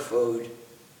eat her food.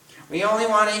 We only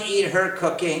want to eat her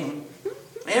cooking.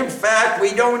 In fact,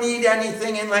 we don't eat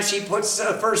anything unless she puts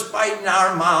the first bite in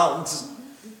our mouths.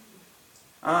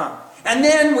 And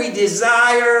then we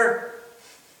desire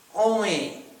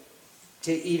only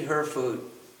to eat her food.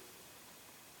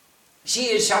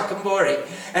 She is Shakambori,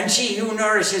 and she who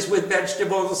nourishes with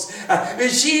vegetables.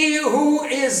 She who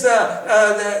is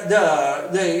the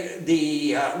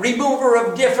remover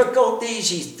of difficulty.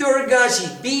 She's Durga, she's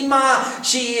Bhima,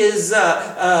 she is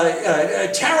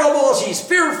terrible, she's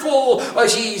fearful,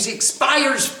 she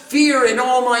inspires fear in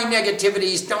all my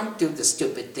negativities. Don't do the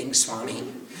stupid thing, Swami.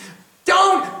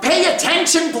 Don't pay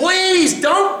attention, please.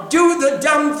 Don't do the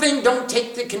dumb thing. Don't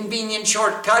take the convenient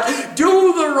shortcut.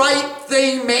 Do the right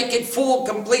thing. Make it full,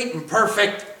 complete, and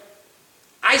perfect.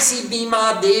 I see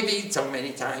Bhima Devi so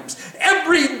many times.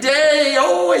 Every day,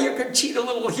 oh, you could cheat a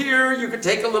little here. You could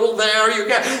take a little there. You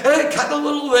could cut a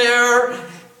little there.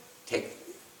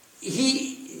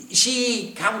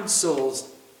 She counsels.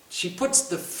 She puts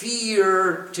the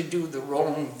fear to do the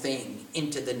wrong thing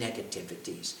into the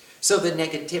negativities. So the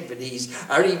negativities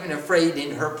are even afraid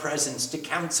in her presence to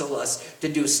counsel us to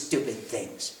do stupid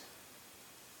things.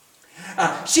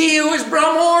 She who is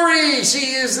Brahmori,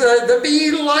 she is the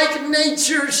bee-like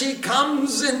nature. She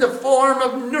comes in the form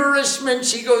of nourishment.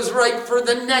 She goes right for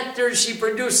the nectar. She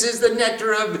produces the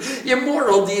nectar of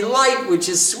immortal delight, which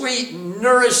is sweet and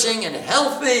nourishing and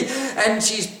healthy. And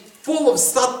she's full of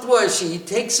sattva. She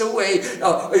takes away,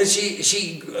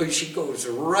 she goes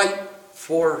right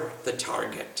for the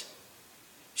target.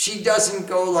 She doesn't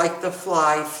go like the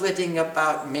fly, flitting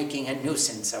about, making a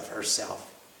nuisance of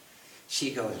herself.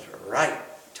 She goes right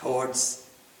towards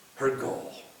her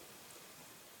goal,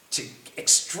 to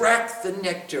extract the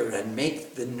nectar and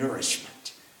make the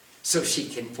nourishment, so she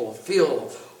can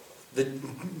fulfill the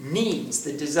needs,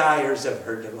 the desires of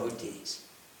her devotees.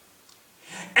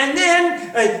 And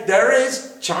then there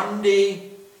is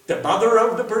Chandi, the mother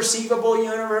of the perceivable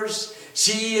universe.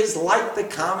 She is like the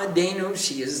Kamadhenu.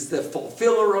 She is the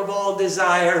fulfiller of all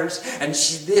desires. And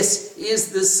this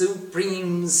is the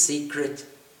supreme secret.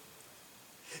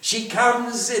 She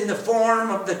comes in the form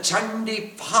of the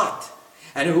Chandi pot.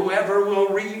 And whoever will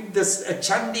read this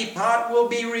Chandi pot will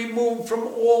be removed from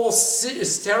all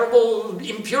terrible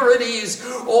impurities,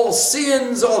 all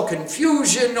sins, all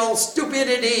confusion, all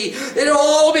stupidity. It'll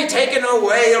all be taken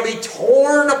away. It'll be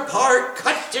torn apart,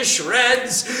 cut to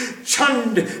shreds.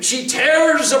 Chand, she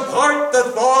tears apart the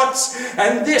thoughts.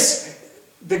 And this,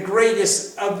 the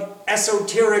greatest of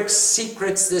esoteric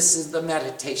secrets, this is the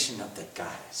meditation of the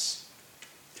goddess.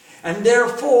 And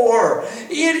therefore,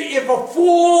 if a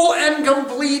full and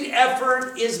complete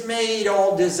effort is made,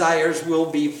 all desires will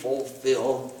be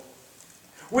fulfilled.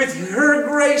 With her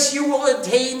grace, you will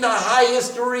attain the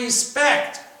highest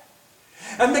respect.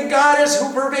 And the goddess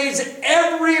who pervades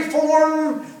every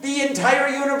form, the entire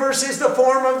universe is the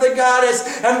form of the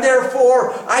goddess. And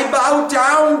therefore, I bow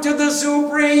down to the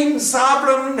Supreme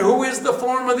Sovereign, who is the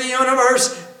form of the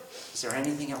universe. Is there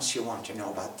anything else you want to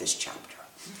know about this chapter?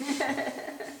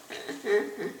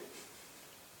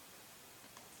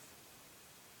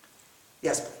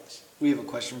 Yes, please. We have a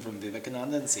question from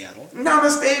Vivekananda in Seattle.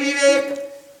 Namaste, Vivek.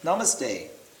 Namaste.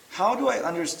 How do I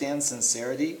understand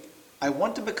sincerity? I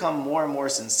want to become more and more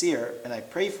sincere, and I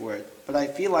pray for it, but I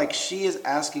feel like she is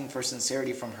asking for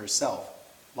sincerity from herself.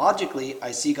 Logically,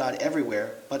 I see God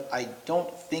everywhere, but I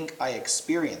don't think I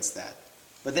experience that.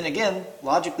 But then again,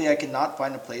 logically, I cannot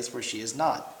find a place where she is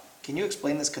not. Can you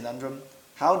explain this conundrum?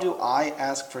 How do I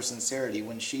ask for sincerity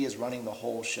when she is running the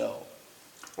whole show?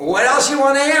 What else you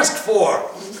want to ask for?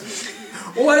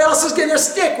 What else is going to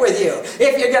stick with you?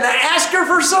 If you're going to ask her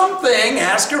for something,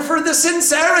 ask her for the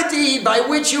sincerity by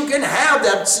which you can have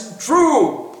that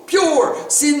true, pure,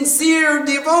 sincere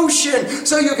devotion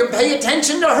so you can pay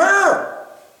attention to her.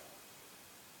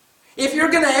 If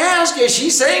you're going to ask, is she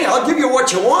saying, I'll give you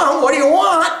what you want? What do you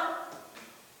want?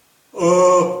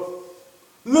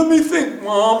 Let me think,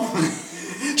 Mom.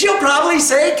 She'll probably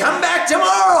say, come back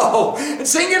tomorrow and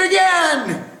sing it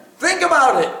again. Think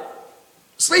about it.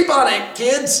 Sleep on it,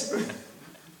 kids.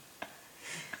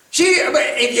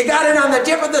 If you got it on the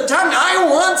tip of the tongue, I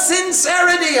want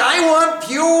sincerity. I want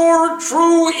pure,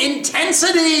 true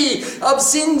intensity of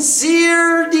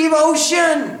sincere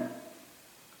devotion.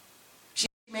 She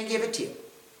may give it to you.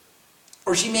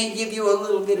 Or she may give you a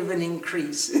little bit of an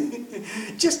increase.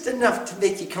 Just enough to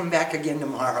make you come back again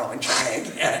tomorrow and try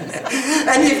again.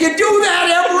 And if you do that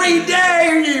every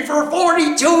day for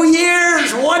 42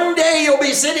 years, one day you'll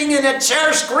be sitting in a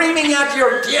chair screaming at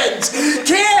your kids.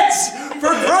 Kids, for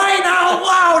crying out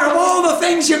loud, of all the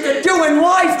things you could do in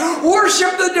life,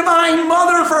 worship the Divine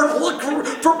Mother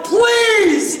for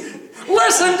please,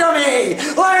 listen to me.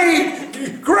 Let me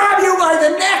grab you by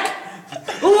the neck.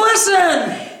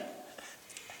 Listen.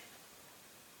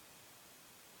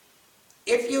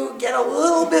 If you get a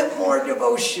little bit more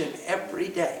devotion every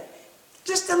day,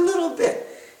 just a little bit,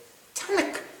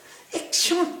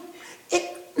 just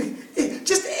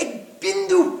a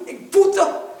bindu, a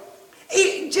puta,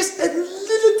 just a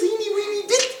little teeny weeny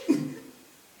bit,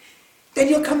 then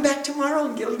you'll come back tomorrow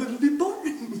and get a little bit more.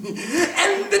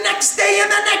 And the next day,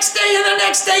 and the next day, and the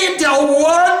next day, until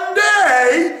one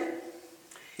day,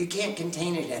 you can't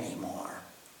contain it anymore.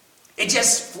 It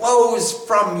just flows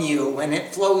from you, and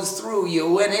it flows through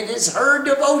you, and it is her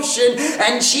devotion,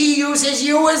 and she uses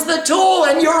you as the tool,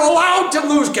 and you're allowed to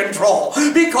lose control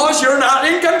because you're not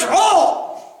in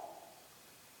control.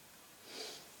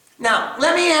 Now,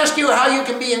 let me ask you how you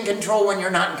can be in control when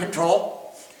you're not in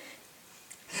control.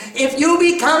 If you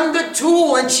become the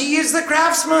tool and she is the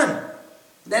craftsman,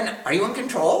 then are you in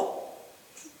control?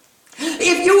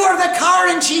 If you are the car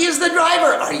and she is the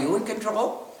driver, are you in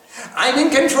control? I'm in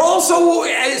control so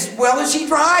as well as she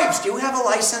drives. Do you have a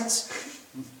license?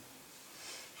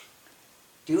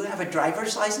 Do you have a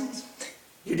driver's license?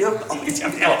 You do? Oh,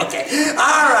 okay.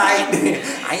 All right.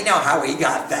 I know how we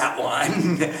got that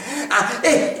one.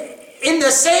 In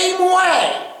the same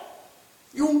way,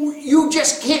 you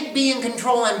just can't be in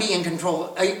control and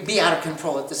be out of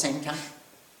control at the same time.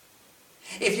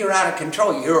 If you're out of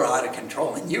control, you're out of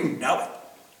control, and you know it.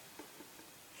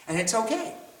 And it's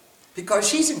okay. Because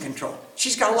she's in control.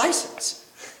 She's got a license.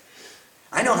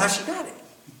 I know how she got it.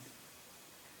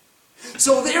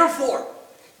 So therefore,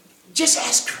 just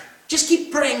ask her. Just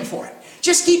keep praying for it.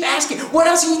 Just keep asking. What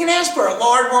else are you going to ask for?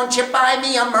 Lord, won't you buy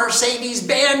me a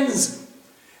Mercedes-Benz?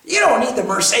 You don't need the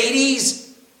Mercedes.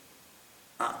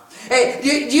 Hey, do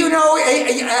you know,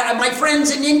 my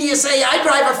friends in India say, I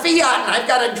drive a Fiat and I've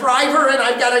got a driver and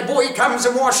I've got a boy who comes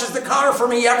and washes the car for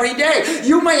me every day.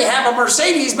 You may have a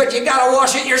Mercedes, but you got to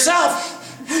wash it yourself.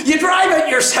 You drive it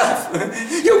yourself.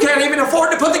 You can't even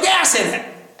afford to put the gas in it.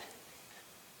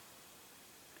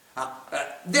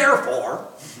 Therefore,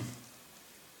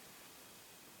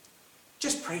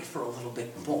 just pray for a little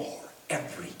bit more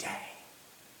every day.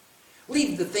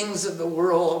 Leave the things of the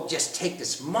world. Just take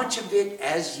as much of it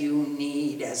as you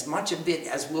need, as much of it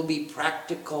as will be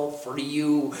practical for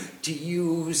you to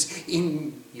use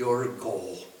in your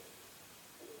goal,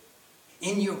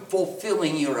 in your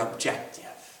fulfilling your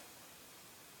objective.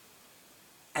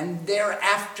 And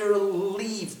thereafter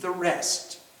leave the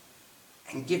rest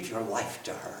and give your life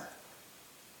to her.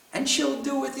 And she'll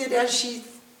do with it as she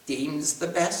deems the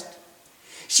best.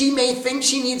 She may think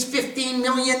she needs $15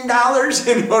 million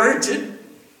in order to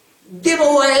give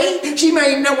away. She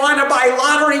may want to buy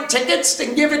lottery tickets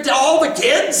and give it to all the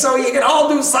kids so you can all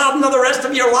do something the rest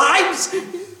of your lives.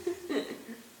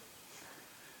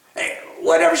 Hey,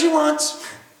 whatever she wants.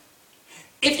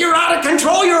 If you're out of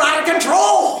control, you're out of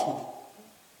control.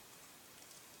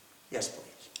 Yes,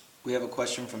 please. We have a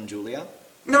question from Julia.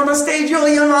 Namaste,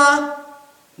 Julia.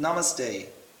 Namaste.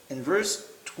 In verse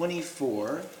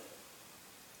 24,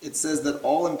 it says that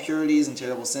all impurities and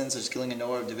terrible sins, such as killing a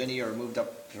knower of divinity, are removed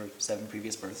up for 7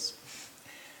 previous births.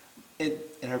 And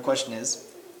her question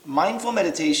is, mindful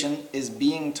meditation is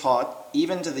being taught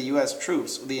even to the U.S.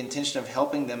 troops with the intention of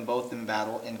helping them both in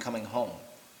battle and coming home.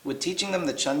 Would teaching them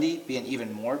the Chandi be an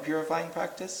even more purifying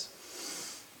practice?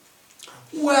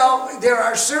 Well, there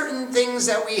are certain things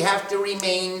that we have to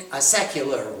remain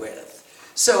secular with.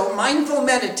 So mindful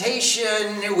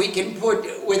meditation we can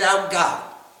put without God.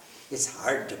 It's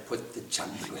hard to put the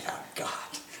Chandi without God.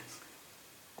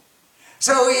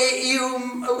 So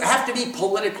you have to be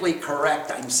politically correct,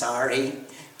 I'm sorry.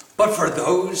 But for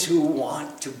those who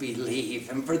want to believe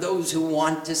and for those who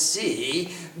want to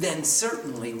see, then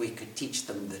certainly we could teach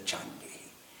them the Chandi.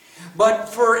 But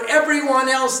for everyone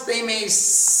else, they may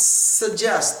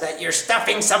suggest that you're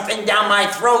stuffing something down my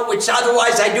throat which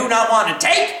otherwise I do not want to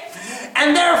take,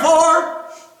 and therefore,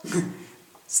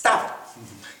 stop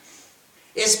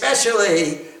it.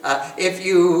 Especially if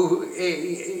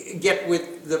you get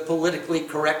with the politically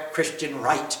correct Christian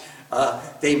right.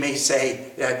 They may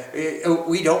say,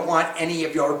 we don't want any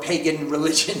of your pagan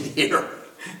religion here,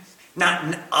 not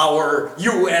in our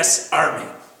U.S. Army.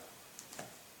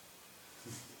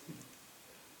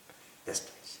 Yes,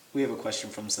 please. We have a question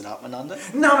from Sadatmananda.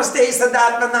 Namaste,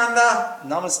 Sadatmananda.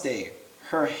 Namaste.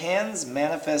 Her hands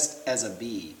manifest as a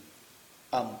bee.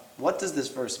 What does this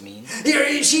verse mean?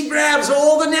 Here, she grabs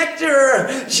all the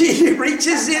nectar. She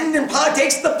reaches in and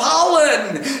takes the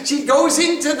pollen. She goes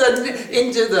into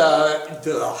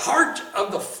the heart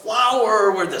of the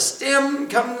flower where the stem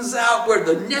comes out, where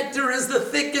the nectar is the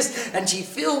thickest, and she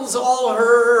fills all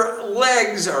her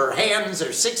legs or hands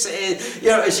or six.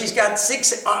 She's got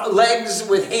 6 legs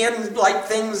with hand-like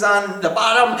things on the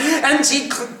bottom, and she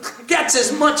gets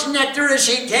as much nectar as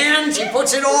she can. She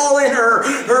puts it all in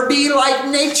her bee-like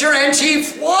nature, and she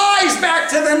flies back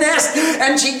to the nest,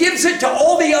 and she gives it to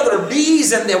all the other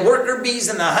bees, and the worker bees,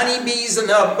 and the honey bees, and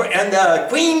the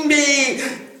queen bee.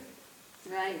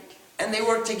 Right. And they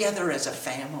work together as a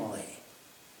family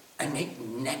and make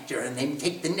nectar, and they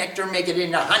take the nectar and make it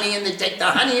into honey, and they take the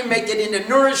honey and make it into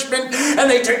nourishment, and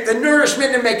they take the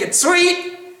nourishment and make it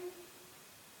sweet.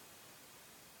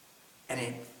 And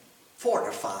it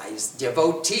fortifies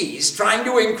devotees trying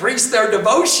to increase their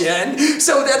devotion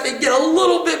so that they get a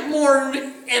little bit more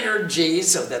energy,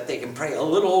 so that they can pray a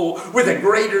little with a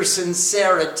greater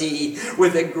sincerity,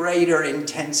 with a greater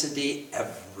intensity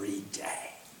every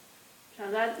day.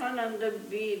 Sadatmananda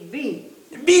B.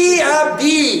 Be a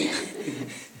bee.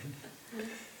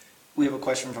 We have a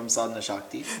question from Sadhana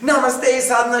Shakti. Namaste,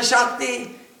 Sadhana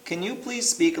Shakti. Can you please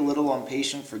speak a little on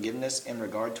patient forgiveness in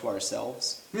regard to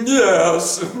ourselves?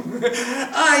 Yes,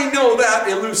 I know that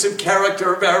elusive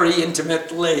character very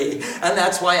intimately, and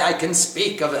that's why I can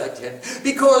speak of it.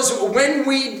 Because when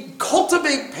we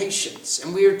cultivate patience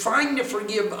and we are trying to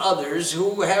forgive others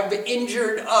who have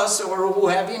injured us or who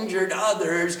have injured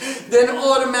others, then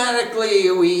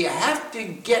automatically we have to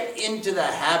get into the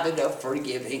habit of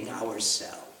forgiving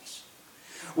ourselves.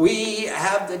 We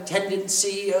have the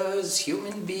tendency as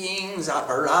human beings,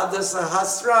 aparada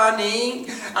sahasrani,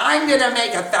 I'm going to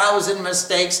make 1,000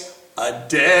 mistakes a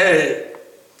day.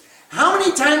 How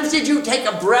many times did you take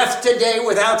a breath today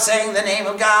without saying the name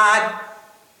of God?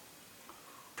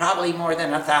 Probably more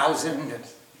than 1,000.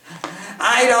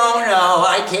 I don't know.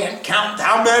 I can't count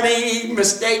how many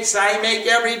mistakes I make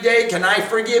every day. Can I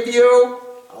forgive you?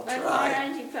 I'll But try.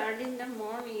 Maharaj, if early in the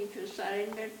morning, if you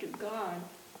surrender to God,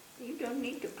 you don't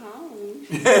need to count.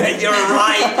 You're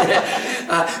right.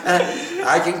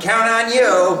 I can count on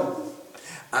you.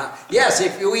 Yes,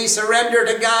 if we surrender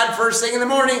to God first thing in the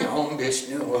morning, Om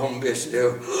Vishnu, Om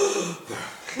Vishnu.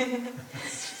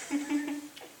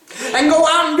 And go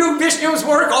out and do Vishnu's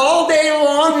work all day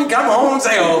long and come home and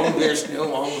say, Om Vishnu,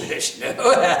 Om Vishnu.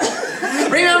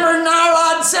 Remember,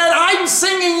 Narad said, I'm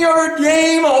singing your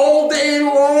name all day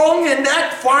long, and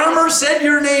that farmer said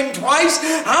your name twice.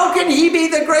 How can he be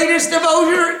the greatest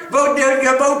devotee?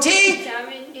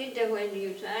 Swami did when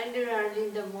you surrender early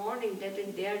in the morning, that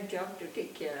is their job to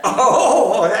take care of.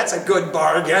 Oh, that's a good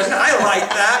bargain. I like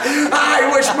that.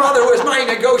 I wish Mother was my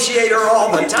negotiator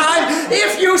all the time.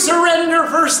 If you surrender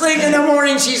first thing in the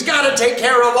morning, she's got to take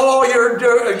care of all your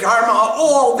karma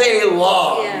all day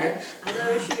long. Yeah,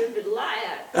 otherwise she would be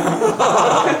liar.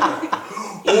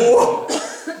 Oh,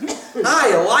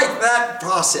 I like that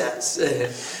process.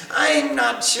 I'm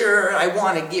not sure I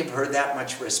want to give her that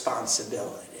much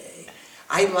responsibility.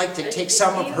 I'd like to take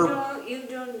some of her... You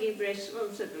don't give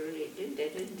responsibility,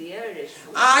 that is their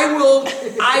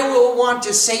responsibility. I will want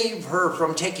to save her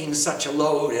from taking such a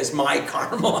load as my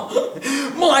karma.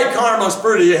 My karma's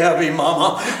pretty heavy,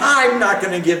 Mama. I'm not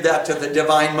going to give that to the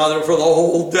Divine Mother for the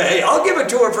whole day. I'll give it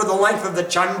to her for the length of the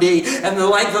Chandi and the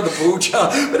length of the puja.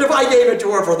 But if I gave it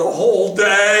to her for the whole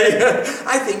day,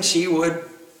 I think she would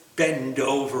bend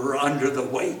over under the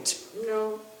weight.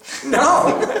 No, No.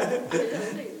 I don't think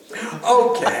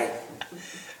so. Okay.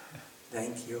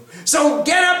 Thank you. So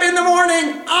get up in the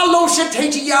morning. Alo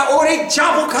Shatejiya Ore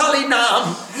Chabukali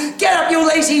Nam. Get up, you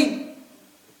lazy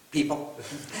people.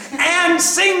 And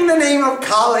sing the name of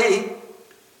Kali.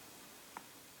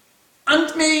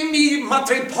 Antme mi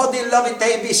matripodi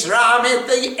lavite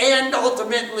visramite. And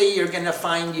ultimately you're going to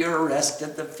find your rest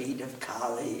at the feet of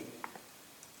Kali.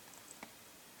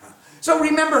 So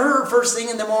remember her first thing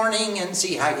in the morning and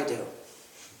see how you do.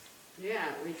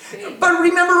 Yeah, with faith. But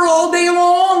remember her all day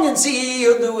long and see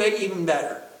you'll do it even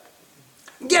better.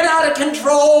 Get out of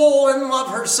control and love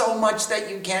her so much that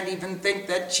you can't even think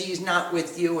that she's not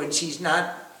with you and she's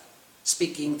not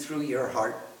speaking through your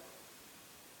heart.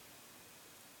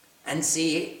 And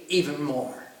see even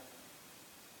more.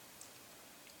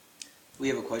 We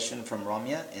have a question from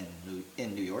Ramya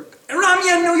in New York.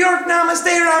 Ramya in New York, namaste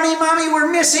Rami, mommy,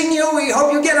 we're missing you. We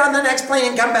hope you get on the next plane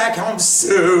and come back home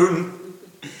soon.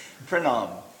 Pranam.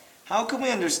 How can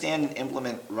we understand and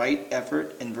implement right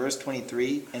effort in verse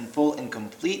 23 and full and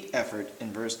complete effort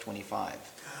in verse 25?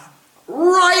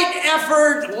 Right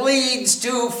effort leads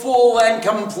to full and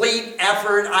complete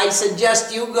effort. I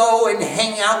suggest you go and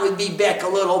hang out with Vivek a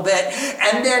little bit,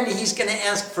 and then he's going to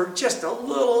ask for just a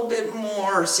little bit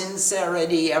more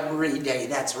sincerity every day.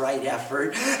 That's right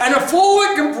effort. And a full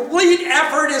and complete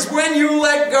effort is when you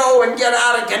let go and get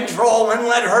out of control and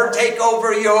let her take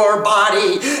over your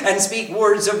body and speak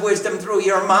words of wisdom through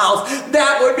your mouth.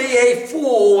 That would be a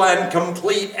full and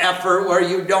complete effort where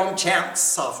you don't chant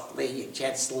softly. You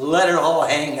just let it all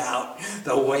hang out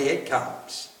the way it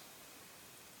comes.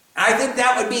 I think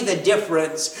that would be the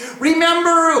difference.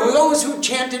 Remember, those who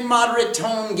chant in moderate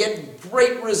tone get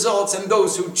great results, and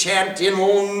those who chant in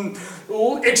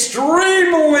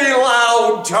extremely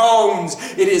loud tones,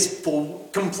 it is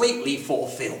completely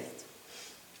fulfilled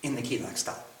in the Kilak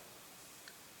style.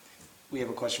 We have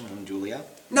a question from Julia.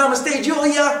 Namaste,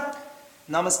 Julia.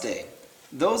 Namaste.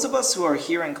 Those of us who are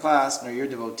here in class and are your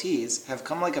devotees have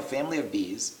come like a family of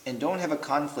bees and don't have a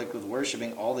conflict with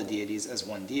worshipping all the deities as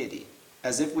one deity,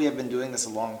 as if we have been doing this a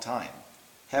long time.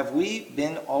 Have we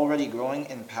been already growing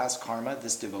in past karma,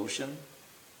 this devotion?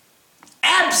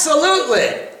 Absolutely.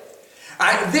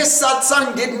 This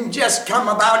satsang didn't just come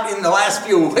about in the last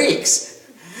few weeks.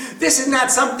 This is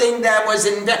not something that was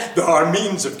invented. Our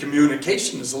means of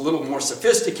communication is a little more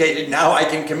sophisticated now. I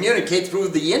can communicate through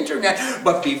the internet.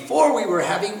 But before we were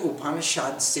having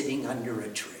Upanishads sitting under a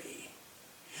tree.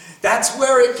 That's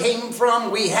where it came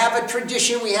from. We have a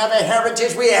tradition, we have a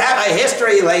heritage, we have a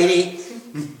history, lady.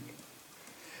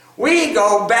 We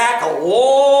go back a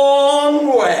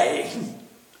long way.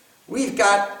 We've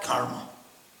got karma.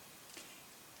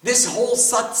 This whole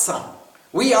satsang,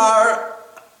 we are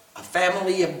a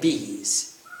family of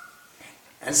bees.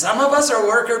 And some of us are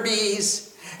worker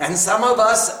bees, And some of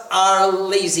us are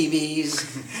lazy bees.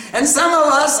 And some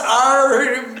of us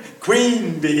are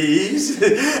queen bees.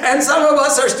 And some of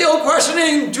us are still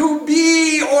questioning to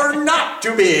be or not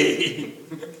to be.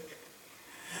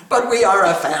 But we are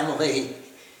a family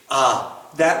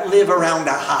that live around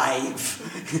a hive.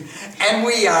 And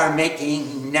we are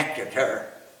making nectar.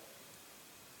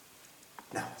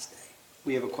 Namaste.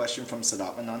 We have a question from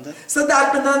Sadatmananda.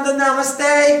 Sadatmananda,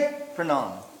 namaste.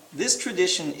 Pranam. This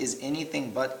tradition is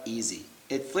anything but easy.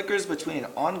 It flickers between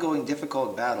an ongoing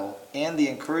difficult battle and the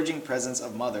encouraging presence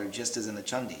of Mother, just as in the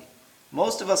Chandi.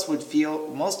 Most of us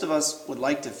would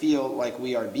like to feel like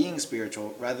we are being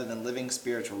spiritual rather than living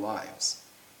spiritual lives.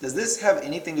 Does this have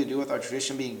anything to do with our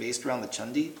tradition being based around the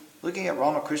Chandi? Looking at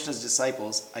Ramakrishna's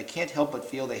disciples, I can't help but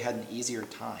feel they had an easier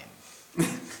time.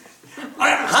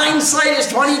 Hindsight is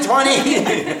 20/20.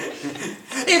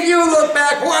 If you look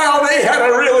back, wow, they had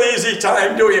a real easy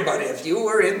time doing it. But if you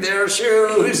were in their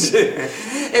shoes,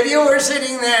 if you were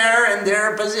sitting there in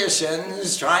their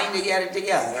positions trying to get it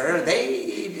together,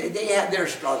 they had their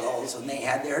struggles and they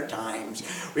had their times.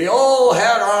 We all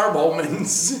had our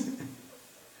moments.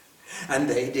 And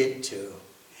they did too.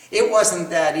 It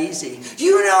wasn't that easy.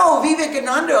 You know,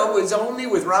 Vivekananda was only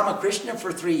with Ramakrishna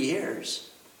for 3 years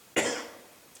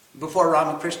before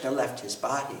Ramakrishna left his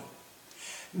body.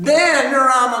 Then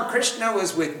Ramakrishna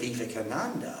was with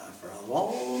Vivekananda for a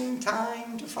long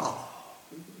time to follow.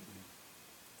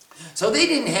 So they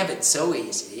didn't have it so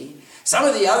easy. Some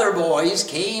of the other boys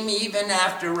came even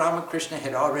after Ramakrishna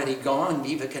had already gone.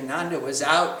 Vivekananda was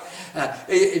out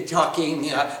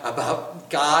talking about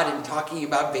God and talking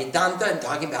about Vedanta and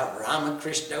talking about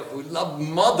Ramakrishna, who loved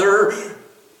Mother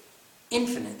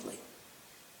infinitely.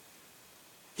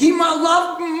 He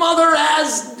loved Mother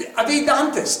as a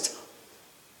Vedantist.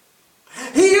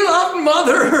 He loved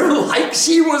Mother like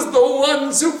she was the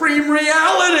one supreme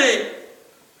reality.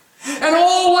 And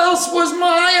all else was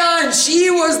Maya, and she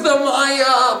was the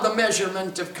Maya of the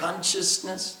measurement of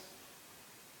consciousness.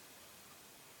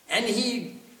 And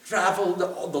he traveled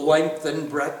the length and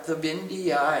breadth of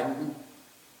India and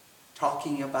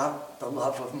talking about the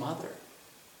love of Mother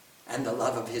and the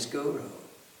love of his Guru.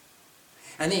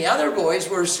 And the other boys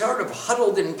were sort of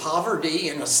huddled in poverty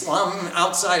in a slum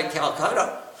outside of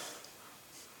Calcutta.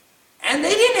 And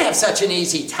they didn't have such an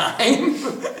easy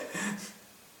time.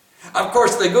 Of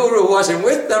course, the Guru wasn't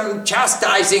with them,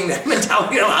 chastising them and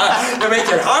telling them how to make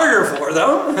it harder for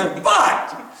them.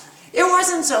 But it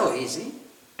wasn't so easy.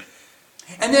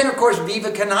 And then, of course,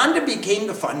 Vivekananda became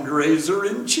the fundraiser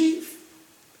in chief.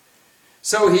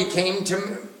 So he came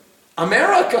to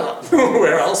America.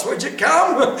 Where else would you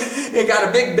come? You got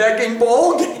a big begging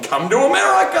bowl, come to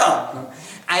America.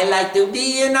 I like to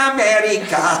be in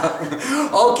America.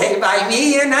 Okay, buy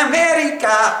me in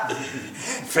America.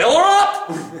 Fill her up.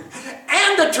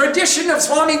 And the tradition of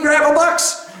Swami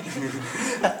Gravel-Bucks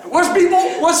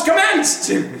was commenced.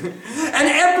 And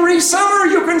every summer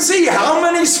you can see how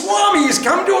many Swamis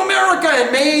come to America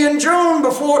in May and June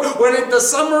when the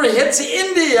summer hits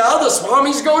India, the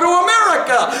Swamis go to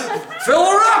America. Fill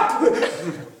her up.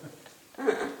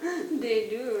 They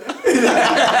do.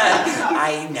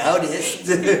 I noticed.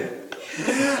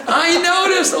 I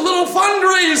noticed a little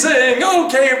fundraising.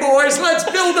 Okay, boys, let's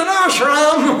build an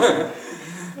ashram.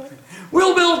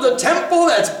 We'll build a temple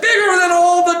that's bigger than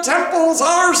all the temples.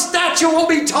 Our statue will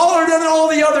be taller than all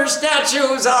the other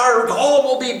statues. Our hall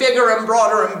will be bigger and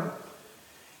broader. And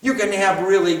you can have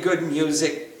really good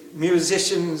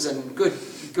musicians and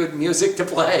good music to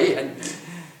play and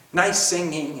nice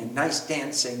singing and nice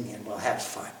dancing, and we'll have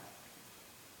fun.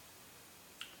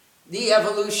 The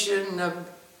evolution of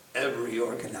every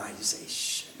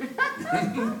organization.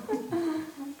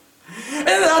 And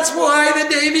that's why the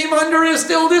Devi Mandir is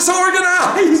still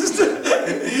disorganized.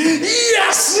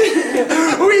 Yes!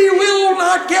 We will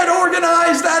not get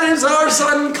organized. That is our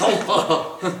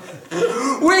sankalpa.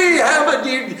 We have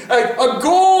a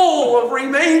goal of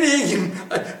remaining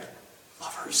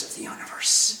lovers of the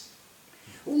universe.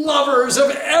 Lovers of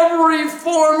every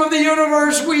form of the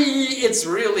universe. It's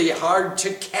really hard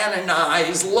to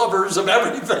canonize lovers of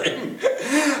everything.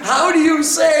 How do you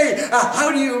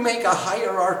make a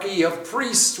hierarchy of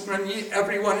priests when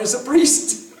everyone is a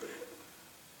priest?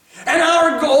 And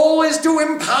our goal is to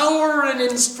empower and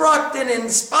instruct and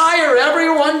inspire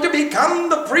everyone to become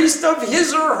the priest of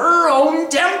his or her own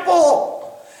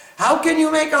temple. How can you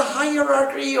make a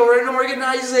hierarchy or an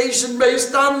organization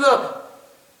based on the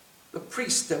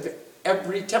priest of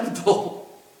every temple?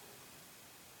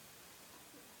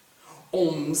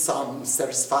 Om Sam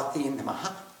Saraswati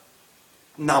Namaha.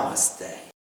 Namaste.